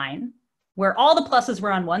find a line where all the pluses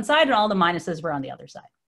were on one side and all the minuses were on the other side.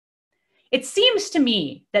 It seems to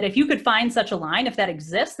me that if you could find such a line, if that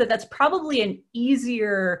exists, that's probably an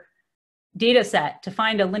easier data set to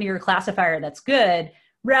find a linear classifier that's good,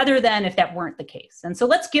 rather than if that weren't the case. And so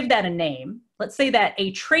let's give that a name. Let's say that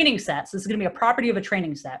a training set, so this is going to be a property of a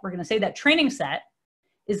training set. We're going to say that training set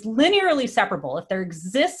is linearly separable if there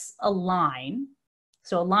exists a line.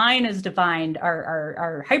 So a line is defined,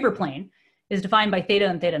 our hyperplane is defined by theta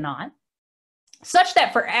and theta naught, such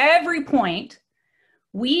that for every point,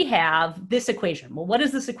 we have this equation. Well, what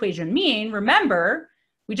does this equation mean? Remember,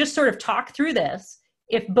 we just sort of talked through this.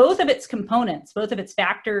 If both of its components, both of its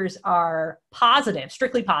factors are positive,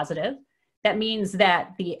 strictly positive, that means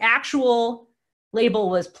that the actual label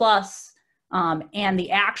was plus and the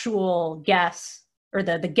actual guess, or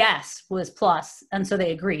the guess was plus, and so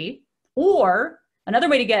they agree. Or another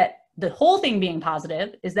way to get the whole thing being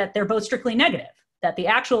positive is that they're both strictly negative, that the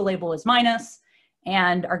actual label is minus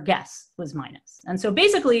and our guess was minus. And so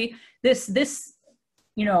basically this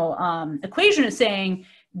equation is saying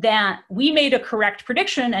that we made a correct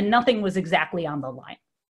prediction and nothing was exactly on the line.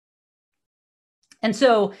 And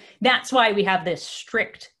so that's why we have this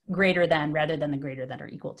strict greater than rather than the greater than or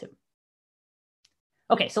equal to.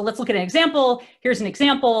 Okay, so let's look at an example. Here's an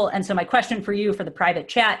example. And so my question for you for the private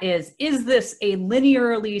chat is this a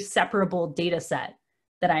linearly separable data set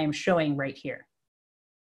that I am showing right here?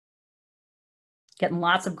 Getting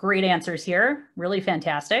lots of great answers here. Really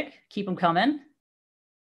fantastic. Keep them coming.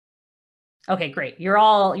 Okay, great. You're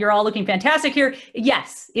all looking fantastic here.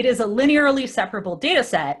 Yes, it is a linearly separable data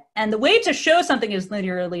set. And the way to show something is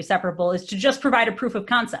linearly separable is to just provide a proof of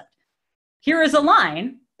concept. Here is a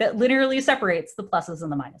line that linearly separates the pluses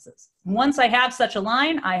and the minuses. Once I have such a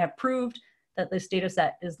line, I have proved that this data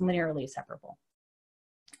set is linearly separable.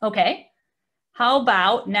 Okay, how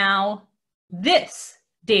about now this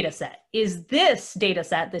data set? Is this data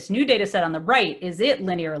set, this new data set on the right, is it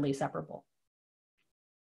linearly separable?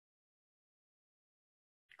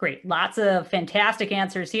 Great, lots of fantastic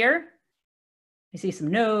answers here. I see some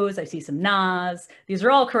no's, I see some na's. These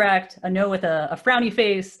are all correct. A no with a frowny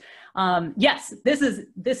face. Yes, this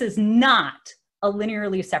is not a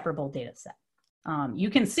linearly separable data set. You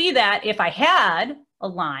can see that if I had a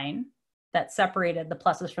line that separated the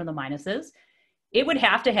pluses from the minuses, it would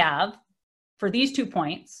have to have, for these 2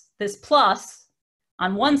 points, this plus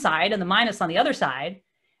on one side and the minus on the other side.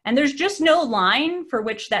 And there's just no line for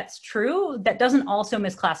which that's true that doesn't also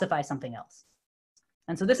misclassify something else.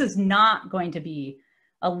 And so this is not going to be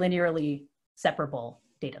a linearly separable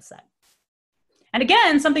data set. And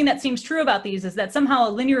again, something that seems true about these is that somehow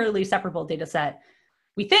a linearly separable data set,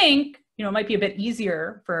 we think, might be a bit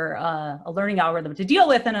easier for a learning algorithm to deal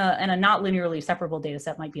with, and a not linearly separable data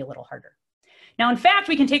set might be a little harder. Now, in fact,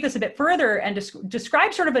 we can take this a bit further and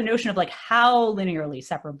describe sort of a notion of like how linearly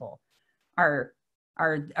separable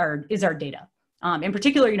is our data. In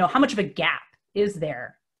particular, how much of a gap is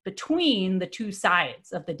there between the two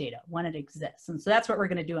sides of the data when it exists? And so that's what we're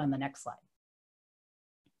going to do on the next slide.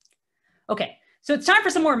 Okay, so it's time for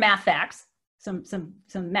some more math facts, some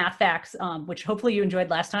math facts, which hopefully you enjoyed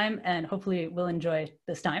last time and hopefully will enjoy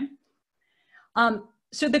this time.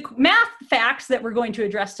 So the math facts that we're going to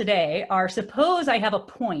address today are, suppose I have a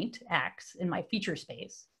point X in my feature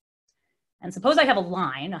space, and suppose I have a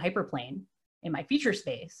line, a hyperplane, in my feature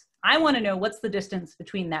space. I want to know what's the distance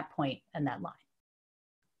between that point and that line.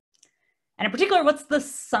 And in particular, what's the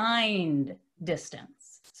signed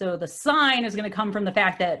distance? So the sign is going to come from the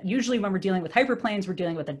fact that usually when we're dealing with hyperplanes, we're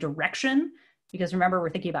dealing with a direction, because remember, we're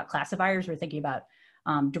thinking about classifiers, we're thinking about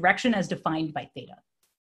direction as defined by theta.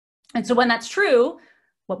 And so when that's true,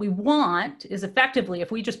 what we want is effectively, if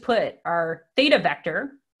we just put our theta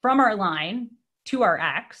vector from our line to our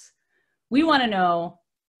x, we want to know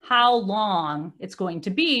how long it's going to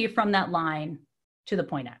be from that line to the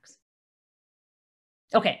point x.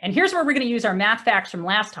 Okay, and here's where we're going to use our math facts from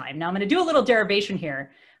last time. Now I'm going to do a little derivation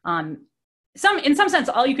here. In some sense,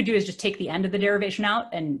 all you could do is just take the end of the derivation out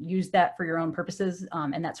and use that for your own purposes,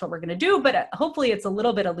 and that's what we're going to do, but hopefully it's a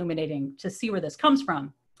little bit illuminating to see where this comes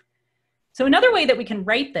from. So another way that we can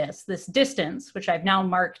write this distance, which I've now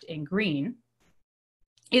marked in green,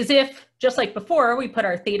 is if, just like before, we put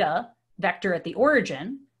our theta vector at the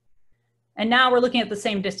origin, and now we're looking at the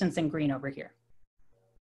same distance in green over here.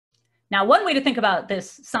 Now, one way to think about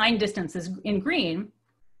this sign distance in green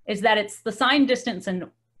is that it's the sign distance in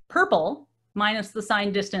purple minus the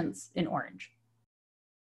sign distance in orange.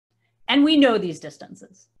 And we know these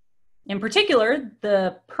distances. In particular,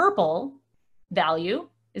 the purple value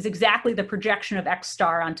is exactly the projection of x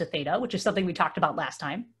star onto theta, which is something we talked about last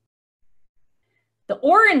time. The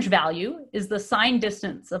orange value is the sign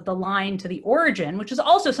distance of the line to the origin, which is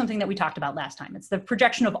also something that we talked about last time. It's the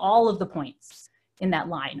projection of all of the points in that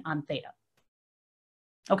line on theta.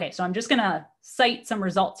 Okay, so I'm just gonna cite some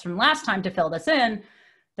results from last time to fill this in.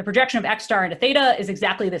 The projection of x star into theta is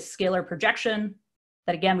exactly this scalar projection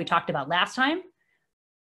that, again, we talked about last time.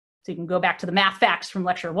 So you can go back to the math facts from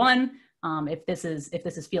lecture 1 if this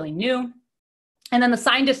is feeling new. And then the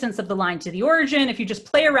sign distance of the line to the origin, if you just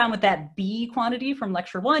play around with that b quantity from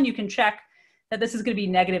lecture 1, you can check that this is going to be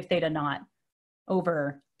negative theta naught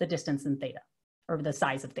over the distance in theta, or the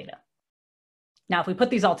size of theta. Now, if we put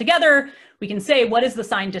these all together, we can say, what is the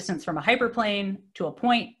sign distance from a hyperplane to a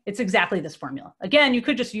point? It's exactly this formula. Again, you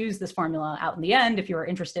could just use this formula out in the end if you were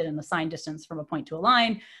interested in the sign distance from a point to a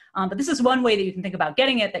line. But this is one way that you can think about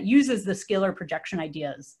getting it that uses the scalar projection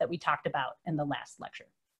ideas that we talked about in the last lecture.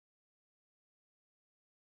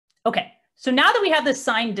 Okay, so now that we have this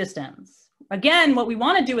sign distance, again, what we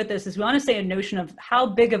want to do with this is we want to say a notion of how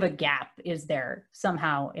big of a gap is there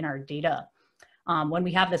somehow in our data when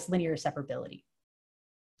we have this linear separability.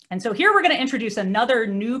 And so here we're going to introduce another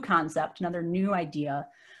new concept, another new idea,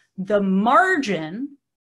 the margin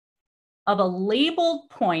of a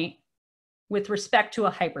labeled point with respect to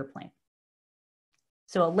a hyperplane.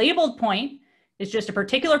 So a labeled point is just a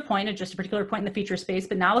particular point, it's just a particular point in the feature space,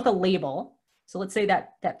 but now with a label. So let's say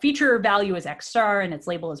that that feature value is x star and its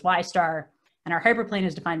label is y star, and our hyperplane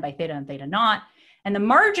is defined by theta and theta naught. And the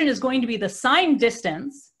margin is going to be the sign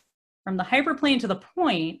distance from the hyperplane to the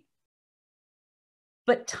point,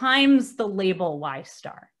 but times the label y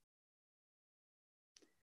star.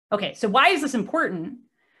 Okay, so why is this important?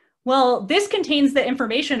 Well, this contains the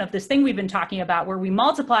information of this thing we've been talking about where we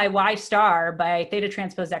multiply y star by theta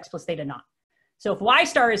transpose x plus theta naught. So if y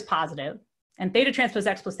star is positive and theta transpose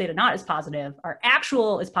x plus theta naught is positive, our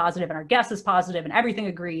actual is positive and our guess is positive and everything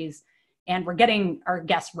agrees and we're getting our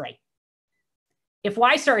guess right. If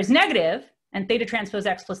y star is negative and theta transpose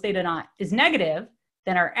x plus theta naught is negative,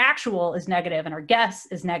 then our actual is negative and our guess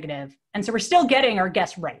is negative. And so we're still getting our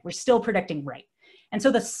guess right. We're still predicting right. And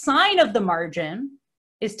so the sign of the margin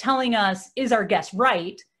is telling us, is our guess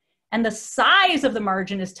right? And the size of the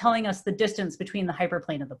margin is telling us the distance between the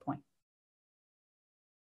hyperplane and the point.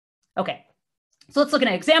 Okay, so let's look at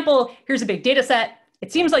an example. Here's a big data set.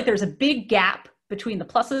 It seems like there's a big gap between the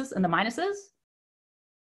pluses and the minuses.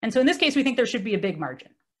 And so in this case, we think there should be a big margin.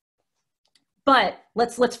 But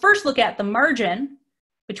let's first look at the margin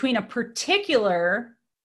between a particular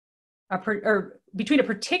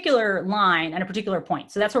line and a particular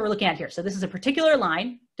point. So that's what we're looking at here. So this is a particular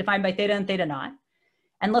line defined by theta and theta naught.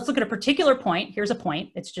 And let's look at a particular point. Here's a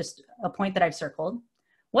point. It's just a point that I've circled.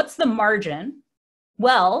 What's the margin?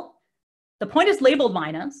 Well, the point is labeled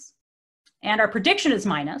minus, and our prediction is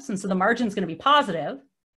minus, and so the margin is going to be positive.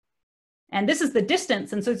 And this is the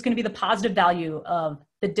distance, and so it's going to be the positive value of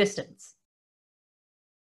the distance.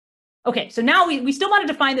 Okay, so now we still want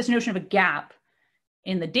to define this notion of a gap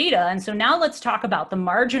in the data. And so now let's talk about the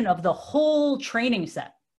margin of the whole training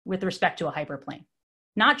set with respect to a hyperplane.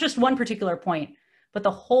 Not just one particular point, but the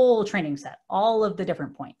whole training set, all of the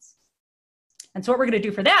different points. And so what we're going to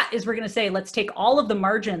do for that is we're going to say, let's take all of the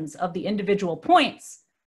margins of the individual points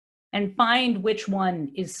and find which one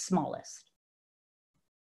is smallest.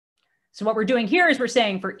 So what we're doing here is we're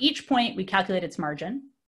saying for each point, we calculate its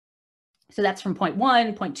margin. So that's from point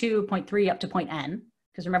 1, point 2, point 3, up to point n,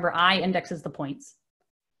 because remember, I indexes the points.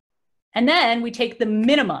 And then we take the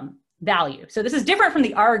minimum value. So this is different from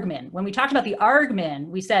the argmin. When we talked about the argmin,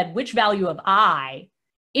 we said which value of I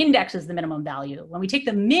indexes the minimum value. When we take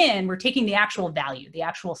the min, we're taking the actual value, the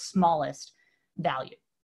actual smallest value.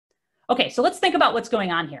 Okay, so let's think about what's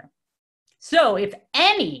going on here. So if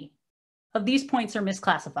any of these points are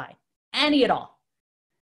misclassified, any at all,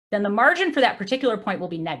 then the margin for that particular point will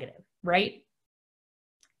be negative, right?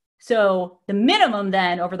 So the minimum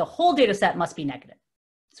then over the whole data set must be negative.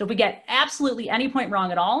 So if we get absolutely any point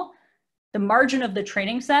wrong at all, the margin of the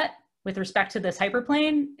training set with respect to this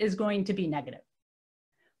hyperplane is going to be negative.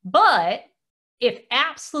 But if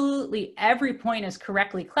absolutely every point is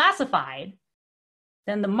correctly classified,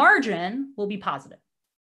 then the margin will be positive.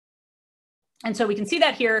 And so we can see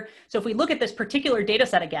that here. So if we look at this particular data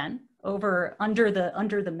set again, under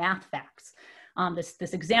the math facts,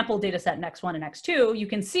 this example data set in X1 and X2, you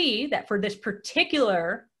can see that for this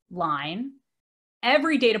particular line,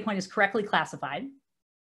 every data point is correctly classified.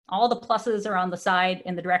 All the pluses are on the side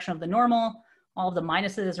in the direction of the normal. All of the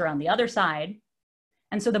minuses are on the other side.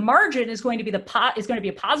 And so the margin is going to be a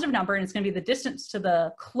positive number, and it's going to be the distance to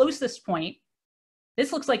the closest point.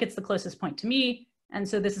 This looks like it's the closest point to me. And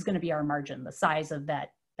so this is going to be our margin, the size of that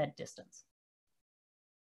distance.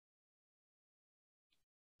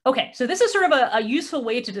 Okay, so this is sort of a useful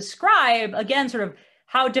way to describe, again, sort of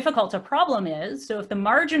how difficult a problem is. So if the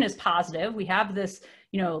margin is positive, we have this,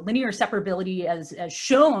 linear separability as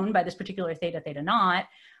shown by this particular theta, theta naught,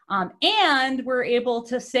 and we're able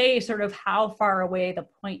to say sort of how far away the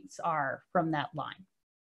points are from that line.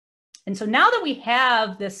 And so now that we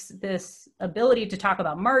have this ability to talk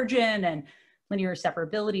about margin and linear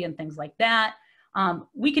separability and things like that,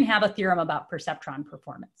 we can have a theorem about perceptron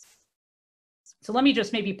performance. So let me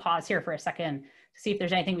just maybe pause here for a second to see if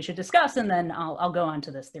there's anything we should discuss, and then I'll go on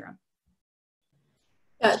to this theorem.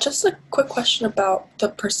 Yeah, just a quick question about the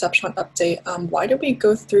perceptron update. Why do we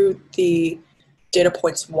go through the data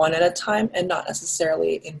points one at a time and not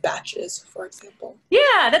necessarily in batches, for example?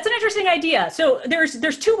 Yeah, that's an interesting idea. So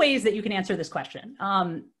there's two ways that you can answer this question.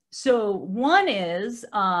 So one is,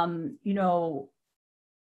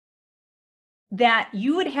 that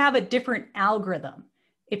you would have a different algorithm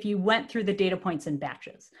if you went through the data points in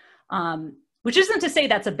batches, which isn't to say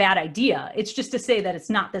that's a bad idea. It's just to say that it's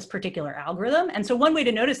not this particular algorithm. And so one way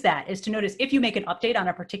to notice that is to notice if you make an update on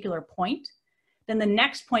a particular point, then the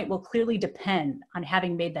next point will clearly depend on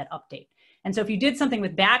having made that update. And so if you did something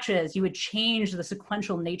with batches, you would change the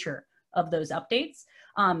sequential nature of those updates.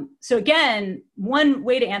 So again, one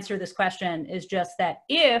way to answer this question is just that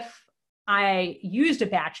if I used a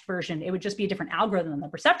batched version, it would just be a different algorithm than the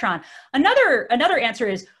perceptron. Another answer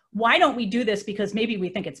is, why don't we do this because maybe we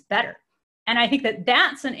think it's better? And I think that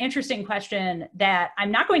that's an interesting question that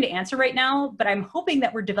I'm not going to answer right now, but I'm hoping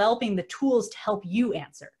that we're developing the tools to help you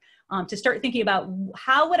answer. To start thinking about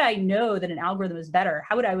how would I know that an algorithm is better?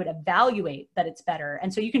 How would I evaluate that it's better?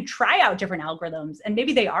 And so you can try out different algorithms, and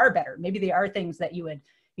maybe they are better. Maybe they are things that you would,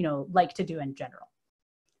 like to do in general.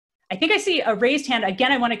 I think I see a raised hand.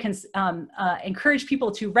 Again, I want to encourage people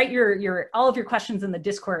to write all of your questions in the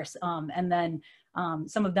discourse, and then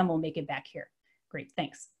some of them will make it back here. Great,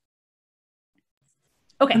 thanks.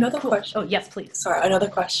 Okay. Another cool. question. Oh, yes, please. Sorry, another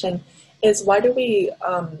question is, why do we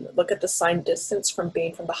look at the sign distance from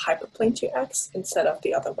being from the hyperplane to x instead of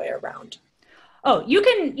the other way around? Oh, you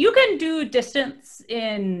can do distance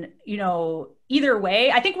in, either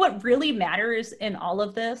way. I think what really matters in all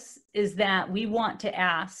of this is that we want to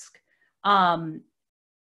ask, are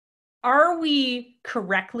we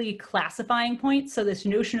correctly classifying points? So this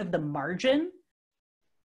notion of the margin,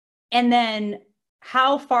 and then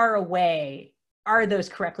how far away are those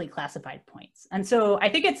correctly classified points? And so I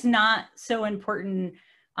think it's not so important,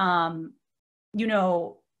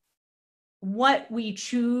 what we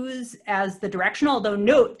choose as the direction, although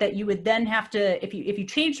note that you would then have to, if you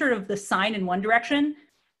change sort of the sign in one direction,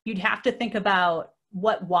 you'd have to think about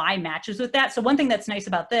what y matches with that. So one thing that's nice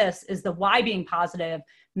about this is the y being positive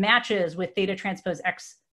matches with theta transpose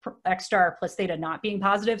x star plus theta not being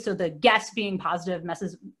positive. So the guess being positive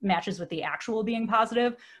matches with the actual being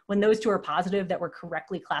positive. When those two are positive, that we're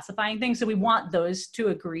correctly classifying things. So we want those to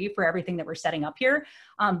agree for everything that we're setting up here.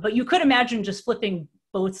 But you could imagine just flipping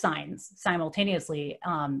both signs simultaneously.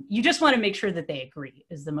 You just want to make sure that they agree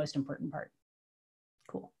is the most important part.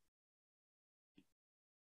 Cool.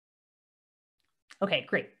 Okay,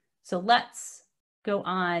 great. So let's go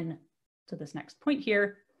on to this next point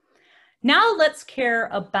here. Now let's care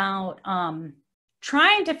about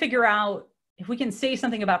trying to figure out if we can say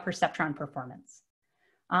something about perceptron performance,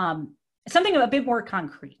 something a bit more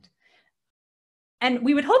concrete. And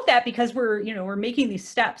we would hope that because we're making these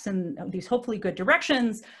steps in these hopefully good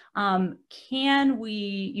directions, can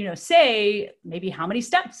we say maybe how many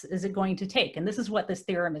steps is it going to take? And this is what this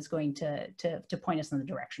theorem is going to point us in the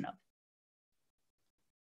direction of.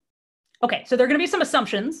 Okay, so there are going to be some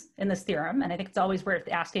assumptions in this theorem, and I think it's always worth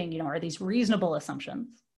asking, are these reasonable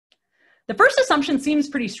assumptions? The first assumption seems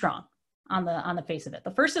pretty strong on the face of it.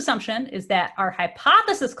 The first assumption is that our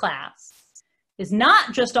hypothesis class is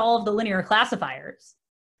not just all of the linear classifiers.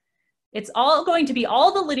 It's all going to be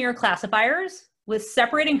all the linear classifiers with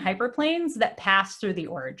separating hyperplanes that pass through the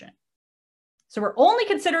origin. So we're only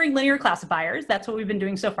considering linear classifiers. That's what we've been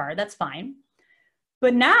doing so far. That's fine.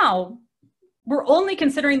 But now we're only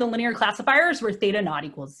considering the linear classifiers where theta not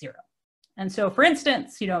equals 0. And so for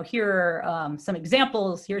instance, here are some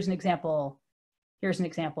examples. Here's an example. Here's an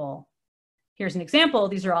example. Here's an example.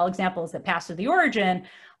 These are all examples that pass through the origin.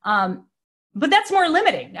 But that's more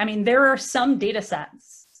limiting. I mean, there are some data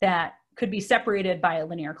sets that could be separated by a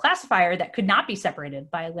linear classifier that could not be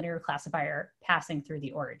separated by a linear classifier passing through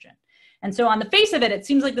the origin. And so on the face of it, it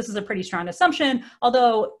seems like this is a pretty strong assumption,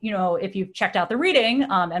 although, if you've checked out the reading,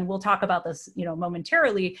 and we'll talk about this,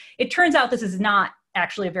 momentarily, it turns out this is not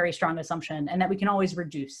actually a very strong assumption and that we can always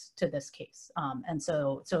reduce to this case. And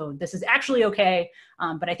so this is actually okay,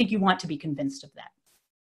 but I think you want to be convinced of that.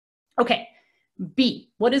 Okay, B,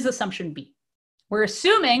 what is assumption B? We're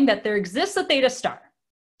assuming that there exists a theta star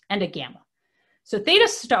and a gamma. So theta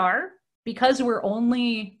star, because we're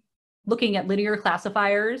only looking at linear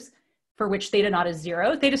classifiers for which theta naught is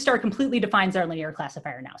 0, theta star completely defines our linear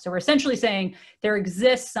classifier now. So we're essentially saying there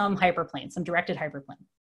exists some hyperplane, some directed hyperplane.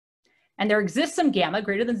 And there exists some gamma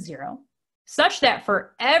greater than 0, such that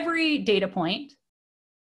for every data point,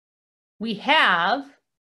 we have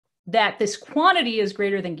that this quantity is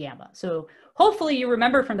greater than gamma. So hopefully you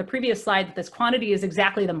remember from the previous slide that this quantity is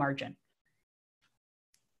exactly the margin.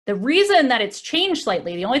 The reason that it's changed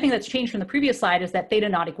slightly, the only thing that's changed from the previous slide is that theta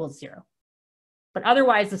naught equals 0. But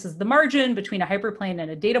otherwise, this is the margin between a hyperplane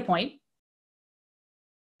and a data point.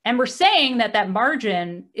 And we're saying that that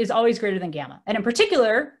margin is always greater than gamma. And in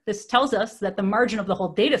particular, this tells us that the margin of the whole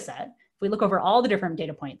data set, if we look over all the different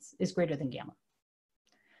data points, is greater than gamma.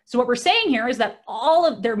 So what we're saying here is that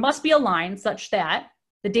there must be a line such that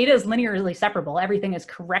the data is linearly separable, everything is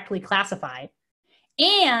correctly classified,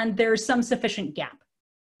 and there's some sufficient gap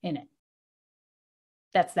in it.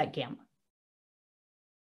 That's that gamma.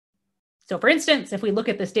 So for instance, if we look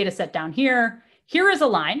at this data set down here, here is a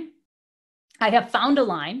line. I have found a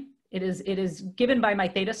line. It is given by my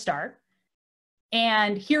theta star.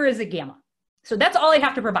 And here is a gamma. So that's all I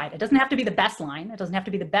have to provide. It doesn't have to be the best line. It doesn't have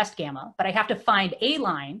to be the best gamma, but I have to find a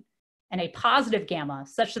line and a positive gamma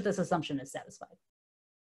such that this assumption is satisfied.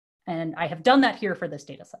 And I have done that here for this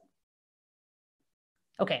data set.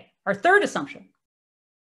 Okay, our third assumption.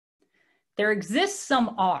 There exists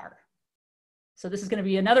some R. So this is going to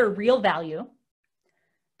be another real value.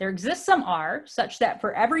 There exists some R such that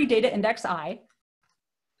for every data index I,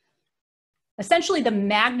 essentially the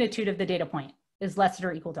magnitude of the data point is less than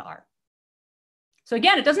or equal to R. So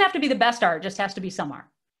again, it doesn't have to be the best R, it just has to be some R.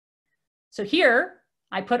 So here,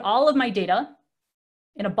 I put all of my data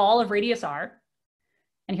in a ball of radius R,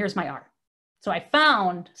 and here's my R. So I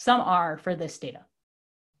found some R for this data.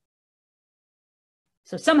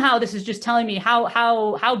 So somehow this is just telling me how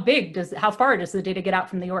far does the data get out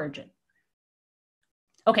from the origin.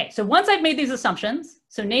 Okay, so once I've made these assumptions,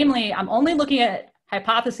 so namely, I'm only looking at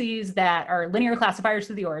hypotheses that are linear classifiers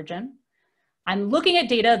to the origin. I'm looking at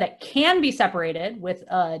data that can be separated with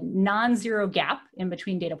a non-zero gap in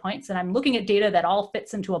between data points, and I'm looking at data that all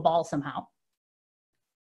fits into a ball somehow.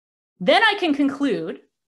 Then I can conclude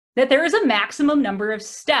that there is a maximum number of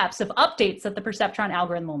steps of updates that the perceptron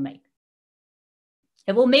algorithm will make.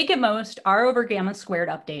 It will make at most R over gamma squared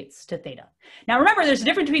updates to theta. Now remember, there's a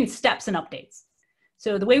difference between steps and updates.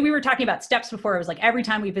 So the way we were talking about steps before, it was like every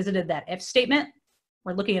time we visited that if statement,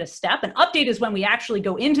 we're looking at a step. An update is when we actually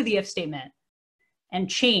go into the if statement and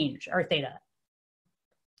change our theta.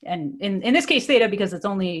 And in this case, theta, because it's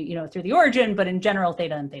only through the origin, but in general,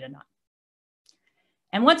 theta and theta naught.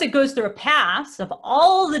 And once it goes through a pass of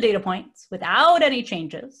all the data points without any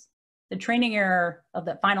changes, the training error of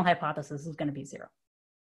the final hypothesis is going to be 0.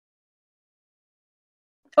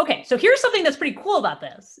 Okay, so here's something that's pretty cool about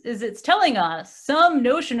this, is it's telling us some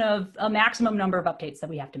notion of a maximum number of updates that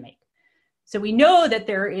we have to make. So we know that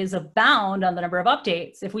there is a bound on the number of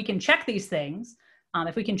updates if we can check these things,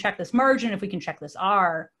 if we can check this margin, if we can check this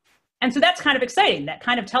R. And so that's kind of exciting. That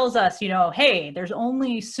kind of tells us, hey, there's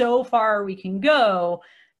only so far we can go,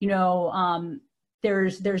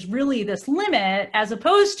 there's really this limit, as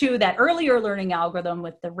opposed to that earlier learning algorithm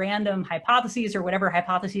with the random hypotheses or whatever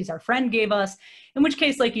hypotheses our friend gave us, in which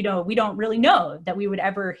case, we don't really know that we would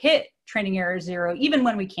ever hit training error 0, even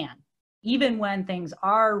when we can, even when things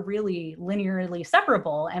are really linearly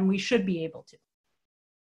separable, and we should be able to.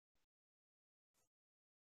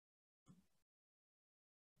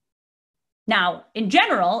 Now, in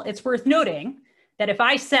general, it's worth noting that if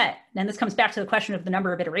I set, and this comes back to the question of the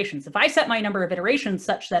number of iterations, if I set my number of iterations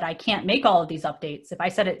such that I can't make all of these updates, if I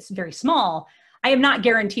set it very small, I am not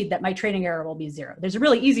guaranteed that my training error will be 0. There's a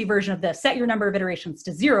really easy version of this: set your number of iterations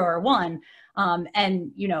to 0 or 1.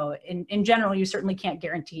 And in general, you certainly can't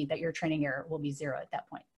guarantee that your training error will be 0 at that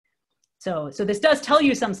point. So this does tell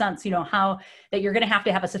you some sense, how that you're going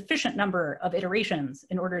to have a sufficient number of iterations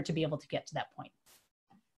in order to be able to get to that point.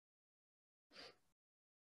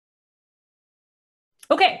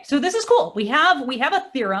 Okay, so this is cool. We have a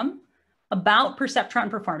theorem about perceptron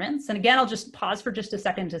performance. And again, I'll just pause for just a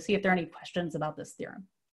second to see if there are any questions about this theorem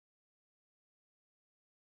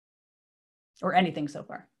or anything so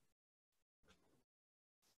far.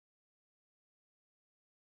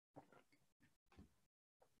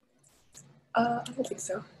 I don't think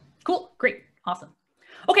so. Cool, great, awesome.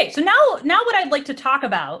 Okay, so now what I'd like to talk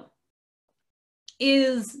about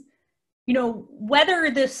is, whether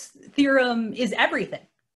this theorem is everything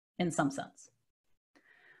in some sense.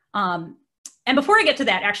 And before I get to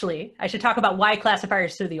that, actually, I should talk about why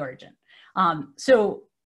classifiers through the origin. So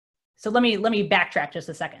let me backtrack just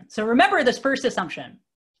a second. So remember, this first assumption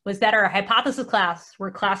was that our hypothesis class were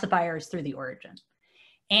classifiers through the origin.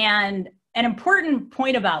 And an important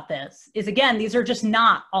point about this is, again, these are just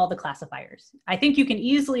not all the classifiers. I think you can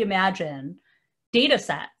easily imagine data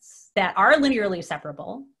sets that are linearly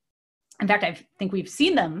separable. In fact, I think we've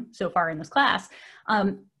seen them so far in this class,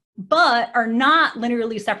 but are not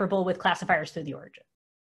linearly separable with classifiers through the origin.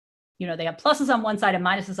 You know, they have pluses on one side and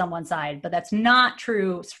minuses on one side, but that's not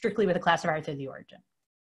true strictly with a classifier through the origin.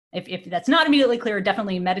 If that's not immediately clear,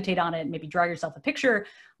 definitely meditate on it, maybe draw yourself a picture,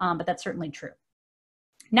 but that's certainly true.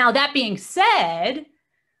 Now, that being said,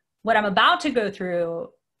 what I'm about to go through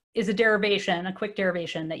is a derivation, a quick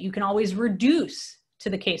derivation that you can always reduce to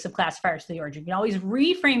the case of classifiers to the origin. You can always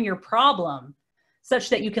reframe your problem such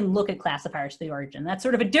that you can look at classifiers to the origin. That's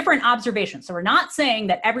sort of a different observation. So we're not saying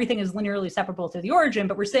that everything is linearly separable to the origin,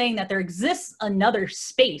 but we're saying that there exists another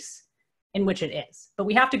space in which it is. But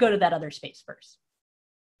we have to go to that other space first.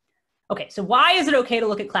 Okay, so why is it okay to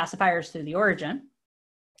look at classifiers through the origin?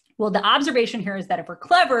 Well, the observation here is that if we're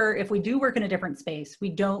clever, if we do work in a different space, we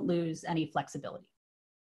don't lose any flexibility.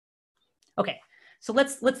 Okay, so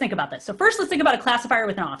let's think about this. So first, let's think about a classifier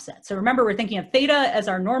with an offset. So remember, we're thinking of theta as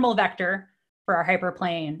our normal vector for our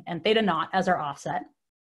hyperplane and theta naught as our offset.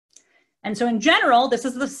 And so in general, this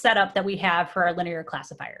is the setup that we have for our linear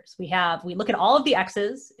classifiers. We look at all of the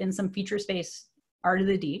x's in some feature space R to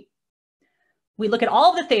the D. We look at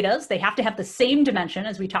all of the thetas. They have to have the same dimension,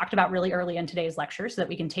 as we talked about really early in today's lecture, so that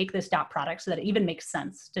we can take this dot product, so that it even makes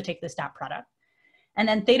sense to take this dot product. And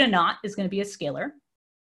then theta naught is going to be a scalar.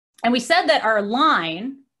 And we said that our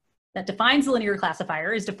line that defines the linear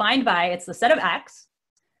classifier is defined by, it's the set of x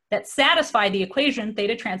that satisfy the equation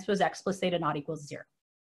theta transpose x plus theta naught equals 0.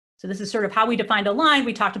 So this is sort of how we defined a line.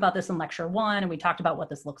 We talked about this in lecture 1, and we talked about what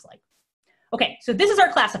this looks like. Okay, so this is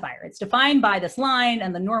our classifier. It's defined by this line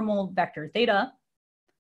and the normal vector theta.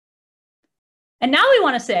 And now we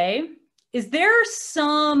want to say, is there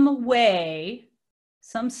some way,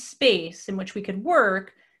 some space in which we could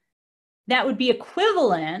work that would be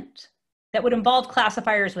equivalent, that would involve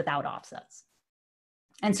classifiers without offsets?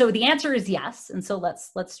 And so the answer is yes. And so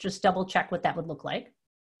let's just double check what that would look like.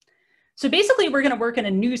 So basically, we're going to work in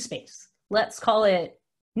a new space. Let's call it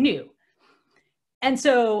new. And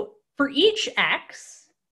so for each x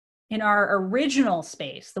in our original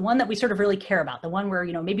space, the one that we sort of really care about, the one where,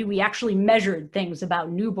 you know, maybe we actually measured things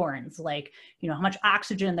about newborns, like, you know, how much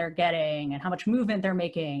oxygen they're getting and how much movement they're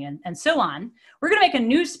making and so on, we're going to make a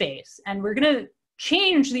new space, and we're going to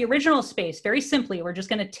change the original space very simply. We're just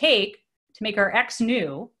going to take, to make our x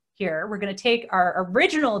new here, we're going to take our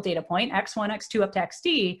original data point, x1, x2 up to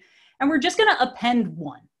xd, and we're just going to append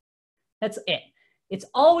 1. That's it. It's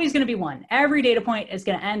always going to be 1. Every data point is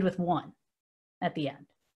going to end with 1 at the end.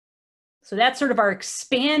 So that's sort of our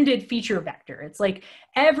expanded feature vector. It's like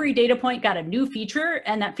every data point got a new feature,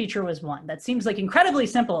 and that feature was 1. That seems like incredibly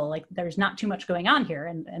simple, like there's not too much going on here,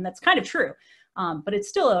 and that's kind of true. But it's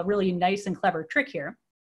still a really nice and clever trick here.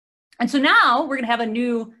 And so now we're going to have a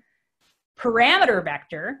new parameter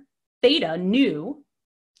vector, theta new.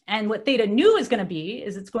 And what theta new is going to be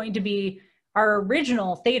is it's going to be our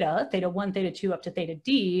original theta, theta 1, theta 2 up to theta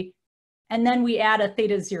d, and then we add a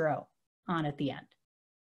theta 0 on at the end.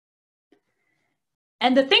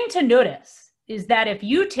 And the thing to notice is that if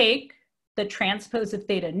you take the transpose of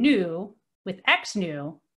theta new with x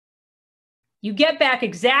new, you get back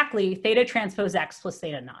exactly theta transpose x plus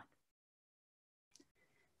theta naught.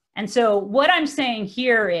 And so what I'm saying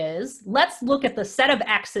here is, let's look at the set of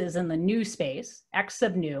x's in the new space, x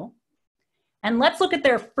sub new, and let's look at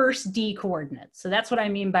their first d coordinates. So that's what I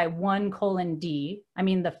mean by 1 colon d. I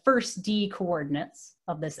mean the first d coordinates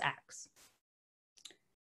of this x.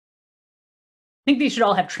 I think these should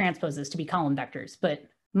all have transposes to be column vectors, but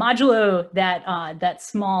modulo that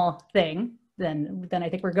small thing, then I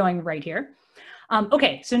think we're going right here.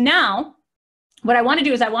 Okay, so now what I want to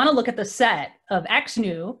do is I want to look at the set of x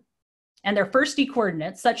new and their first d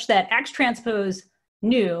coordinates such that x transpose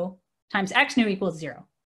new times x new equals 0.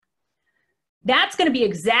 That's going to be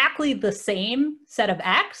exactly the same set of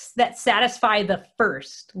x that satisfy the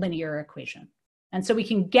first linear equation. And so we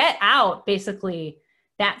can get out basically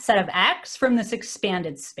that set of x from this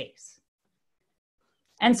expanded space.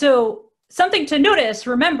 And so something to notice,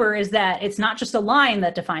 remember, is that it's not just a line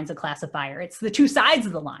that defines a classifier. It's the two sides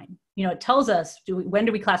of the line. You know, it tells us when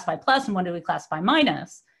do we classify plus and when do we classify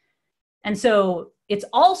minus. And so it's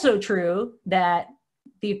also true that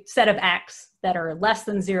the set of x that are less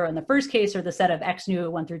than 0 in the first case, or the set of x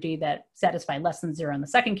new 1 through d that satisfy less than 0 in the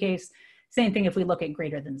second case. Same thing if we look at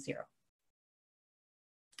greater than 0.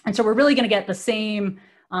 And so we're really going to get the same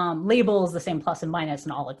labels, the same plus and minus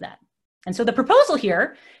and all of that. And so the proposal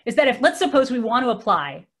here is that if, let's suppose we want to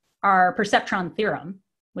apply our perceptron theorem,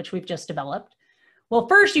 which we've just developed, well,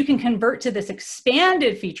 first you can convert to this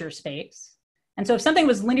expanded feature space. And so if something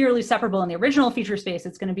was linearly separable in the original feature space,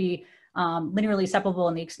 it's going to be linearly separable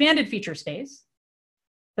in the expanded feature space.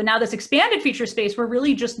 But now this expanded feature space, we're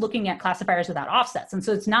really just looking at classifiers without offsets. And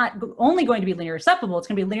so it's not only going to be linearly separable, it's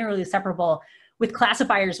going to be linearly separable with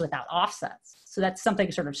classifiers without offsets. So that's something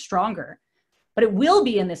sort of stronger. But it will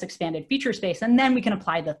be in this expanded feature space, and then we can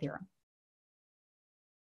apply the theorem.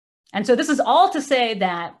 And so this is all to say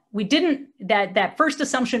that we didn't, that first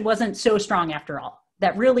assumption wasn't so strong after all,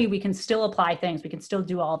 that really we can still apply things, we can still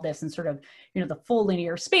do all of this in sort of, the full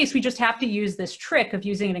linear space. We just have to use this trick of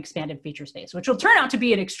using an expanded feature space, which will turn out to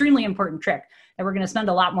be an extremely important trick that we're going to spend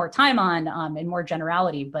a lot more time on in more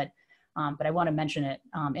generality, but I want to mention it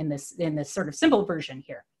in this sort of simple version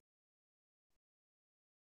here.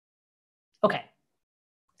 Okay,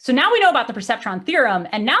 so now we know about the perceptron theorem,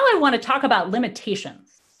 and now I want to talk about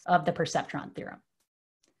limitations of the perceptron theorem.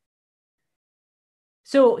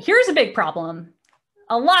 So here's a big problem.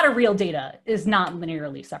 A lot of real data is not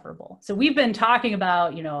linearly separable. So we've been talking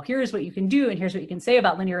about, here's what you can do and here's what you can say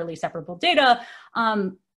about linearly separable data.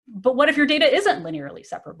 But what if your data isn't linearly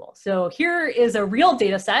separable? So here is a real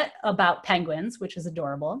data set about penguins, which is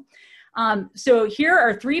adorable. So here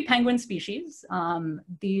are 3 penguin species.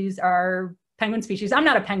 These are penguin species. I'm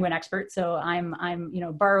not a penguin expert, so I'm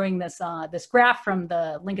borrowing this graph from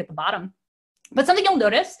the link at the bottom. But something you'll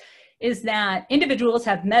notice is that individuals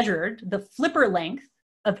have measured the flipper length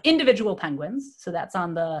of individual penguins. So that's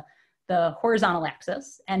on the horizontal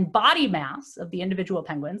axis, and body mass of the individual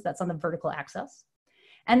penguins. That's on the vertical axis.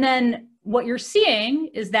 And then what you're seeing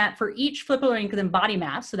is that for each flipper length and body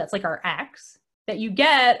mass, so that's like our X, that you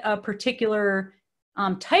get a particular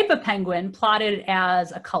type of penguin plotted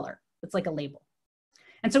as a color. It's like a label.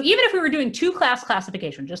 And so even if we were doing 2-class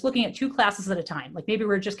classification, just looking at 2 classes at a time, like maybe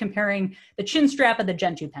we're just comparing the chin strap of the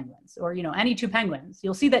Gentoo penguins, or any 2 penguins,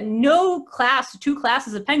 you'll see that no 2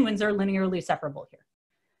 classes of penguins are linearly separable here.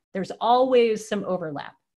 There's always some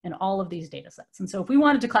overlap in all of these data sets. And so if we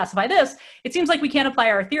wanted to classify this, it seems like we can't apply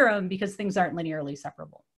our theorem because things aren't linearly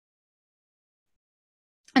separable.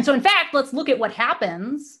 And so in fact, let's look at what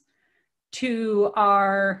happens to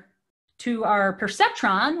our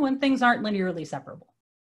perceptron when things aren't linearly separable.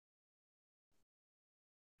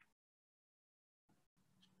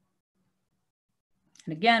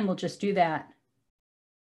 And again, we'll just do that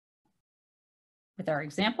with our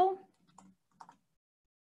example.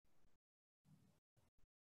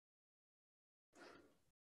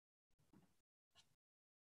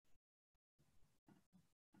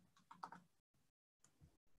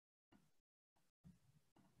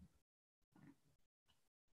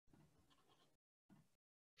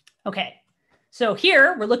 Okay, so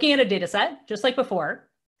here we're looking at a data set just like before,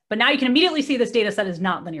 but now you can immediately see this data set is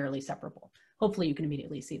not linearly separable. Hopefully you can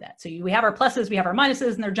immediately see that. So we have our pluses, we have our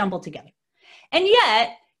minuses, and they're jumbled together. And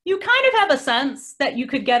yet you kind of have a sense that you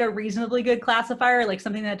could get a reasonably good classifier, like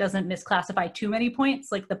something that doesn't misclassify too many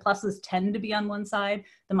points, like the pluses tend to be on one side,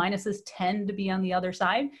 the minuses tend to be on the other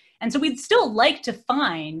side. And so we'd still like to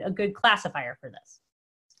find a good classifier for this.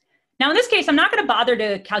 Now, in this case, I'm not going to bother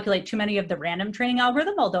to calculate too many of the random training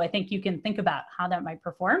algorithm, although I think you can think about how that might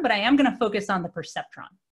perform, but I am going to focus on the perceptron.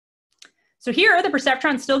 So here, the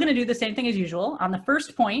perceptron is still going to do the same thing as usual. On the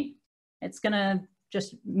first point, it's going to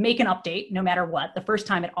just make an update no matter what. The first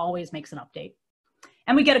time, it always makes an update.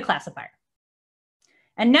 And we get a classifier.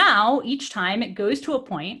 And now, each time, it goes to a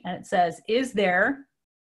point and it says, is there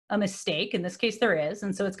a mistake? In this case, there is.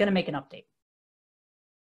 And so it's going to make an update.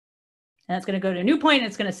 And it's going to go to a new point, and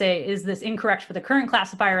it's going to say, is this incorrect for the current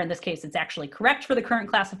classifier? In this case, it's actually correct for the current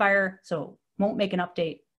classifier, so it won't make an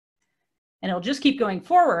update. And it'll just keep going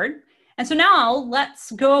forward. And so now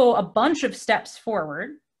let's go a bunch of steps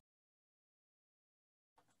forward.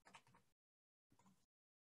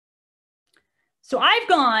 So I've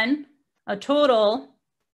gone a total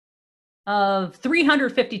of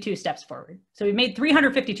 352 steps forward. So we've made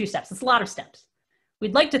 352 steps. That's a lot of steps.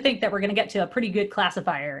 We'd like to think that we're going to get to a pretty good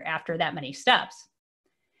classifier after that many steps.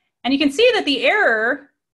 And you can see that the error,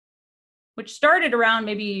 which started around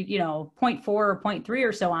maybe, 0.4 or 0.3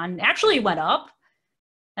 or so on, actually went up.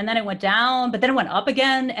 And then it went down, but then it went up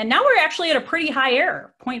again. And now we're actually at a pretty high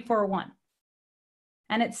error, 0.41.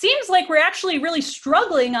 And it seems like we're actually really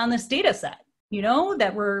struggling on this data set,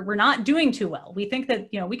 that we're not doing too well. We think that,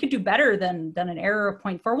 we could do better than an error of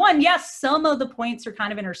 0.41. Yes, some of the points are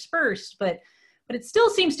kind of interspersed, but it still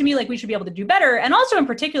seems to me like we should be able to do better. And also in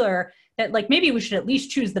particular, that maybe we should at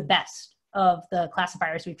least choose the best of the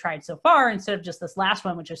classifiers we've tried so far instead of just this last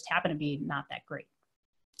one, which just happened to be not that great.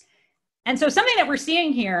 And so something that we're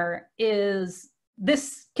seeing here is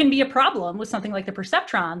this can be a problem with something like the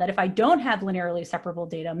perceptron, that if I don't have linearly separable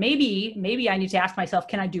data, maybe I need to ask myself,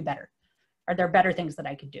 can I do better? Are there better things that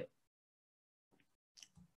I could do?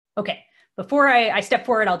 Okay, before I step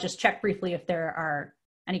forward, I'll just check briefly if there are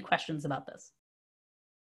any questions about this.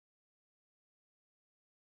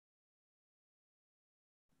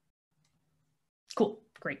 Cool,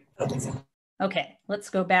 great. Okay, let's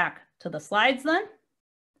go back to the slides then.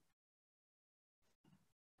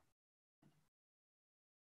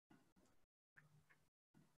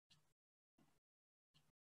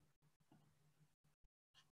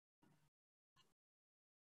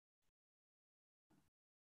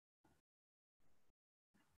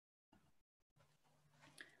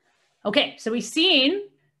 Okay, so we've seen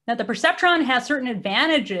that the perceptron has certain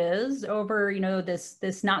advantages over, you know, this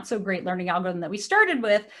not so great learning algorithm that we started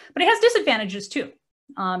with, but it has disadvantages too.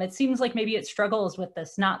 It seems like maybe it struggles with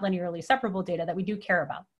this not linearly separable data that we do care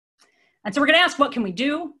about. And so we're going to ask, what can we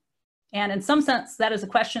do? And in some sense, that is a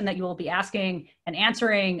question that you will be asking and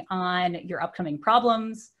answering on your upcoming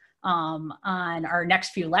problems, on our next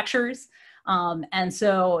few lectures. And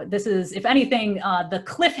so this is, if anything, the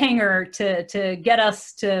cliffhanger to get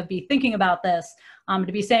us to be thinking about this,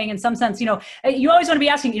 to be saying in some sense, you know, you always want to be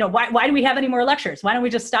asking, you know, why do we have any more lectures? Why don't we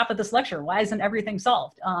just stop at this lecture? Why isn't everything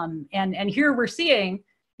solved? And here we're seeing,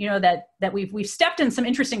 you know, that we've stepped in some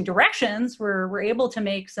interesting directions where we're able to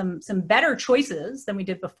make some better choices than we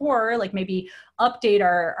did before, like maybe update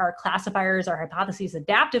our classifiers, our hypotheses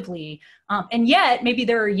adaptively, and yet maybe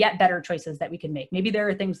there are yet better choices that we can make. Maybe there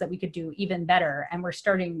are things that we could do even better, and we're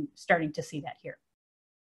starting to see that here.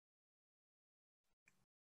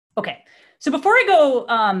 Okay, so before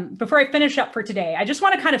I finish up for today, I just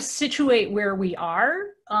want to kind of situate where we are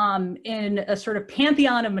in a sort of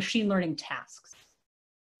pantheon of machine learning tasks.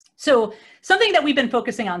 So something that we've been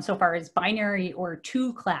focusing on so far is binary or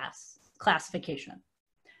two-class classification.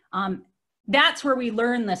 That's where we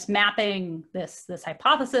learn this mapping, this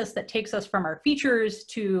hypothesis that takes us from our features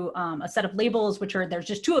to a set of labels, which are, there's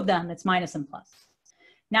just two of them, it's minus and plus.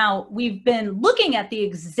 Now, we've been looking at the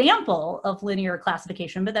example of linear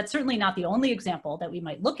classification, but that's certainly not the only example that we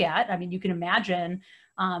might look at. I mean, you can imagine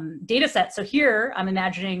data sets. So here I'm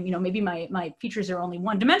imagining, you know, maybe my features are only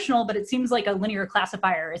one-dimensional, but it seems like a linear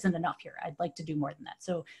classifier isn't enough here. I'd like to do more than that.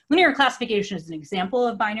 So linear classification is an example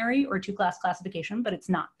of binary or two-class classification, but it's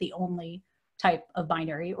not the only type of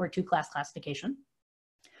binary or two-class classification.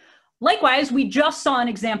 Likewise, we just saw an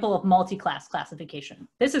example of multi-class classification.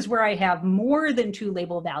 This is where I have more than two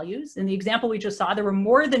label values. In the example we just saw, there were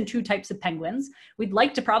more than two types of penguins. We'd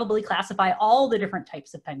like to probably classify all the different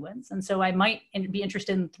types of penguins. And so I might be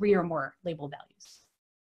interested in 3 or more label values.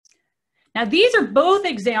 Now, these are both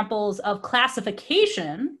examples of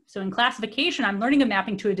classification. So in classification, I'm learning a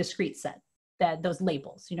mapping to a discrete set, that those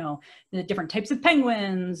labels, you know, the different types of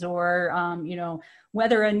penguins, or, you know,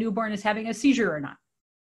 whether a newborn is having a seizure or not.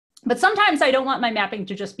 But sometimes I don't want my mapping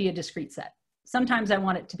to just be a discrete set. Sometimes I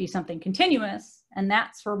want it to be something continuous, and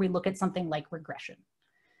that's where we look at something like regression.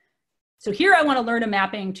 So here I want to learn a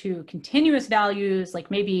mapping to continuous values,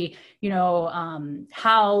 like maybe, you know,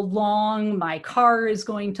 how long my car is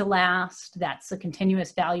going to last. That's a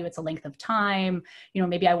continuous value. It's a length of time. You know,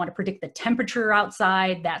 maybe I want to predict the temperature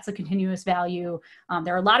outside. That's a continuous value.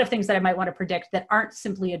 There are a lot of things that I might want to predict that aren't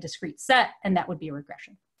simply a discrete set, and that would be a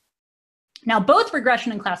regression. Now, both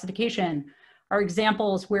regression and classification are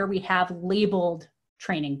examples where we have labeled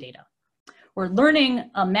training data. We're learning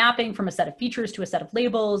a mapping from a set of features to a set of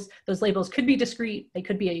labels. Those labels could be discrete. They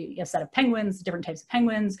could be a set of penguins, different types of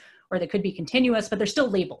penguins, or they could be continuous, but they're still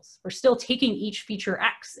labels. We're still taking each feature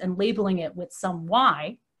X and labeling it with some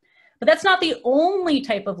Y. But that's not the only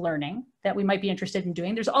type of learning that we might be interested in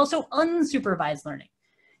doing. There's also unsupervised learning.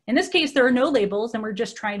 In this case, there are no labels, and we're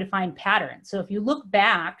just trying to find patterns. So if you look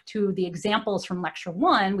back to the examples from lecture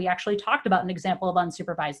 1, we actually talked about an example of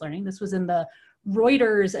unsupervised learning. This was in the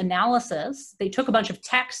Reuters analysis. They took a bunch of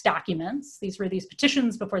text documents. These were these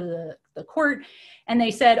petitions before the court, and they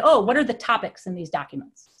said, oh, what are the topics in these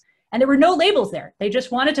documents? And there were no labels there. They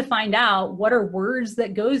just wanted to find out what are words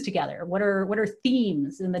that goes together, what are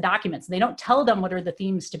themes in the documents. They don't tell them what are the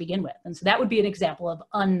themes to begin with. And so that would be an example of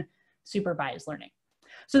unsupervised learning.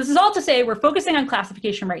 So this is all to say we're focusing on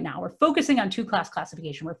classification right now. We're focusing on two-class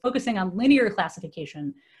classification. We're focusing on linear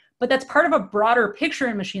classification, but that's part of a broader picture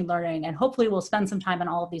in machine learning, and hopefully we'll spend some time on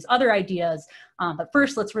all of these other ideas. But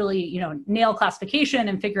first, let's really, you know, nail classification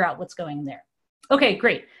and figure out what's going there. Okay,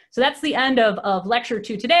 great. So that's the end of lecture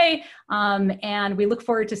 2 today. And we look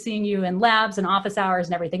forward to seeing you in labs and office hours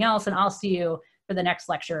and everything else. And I'll see you for the next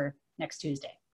lecture next Tuesday.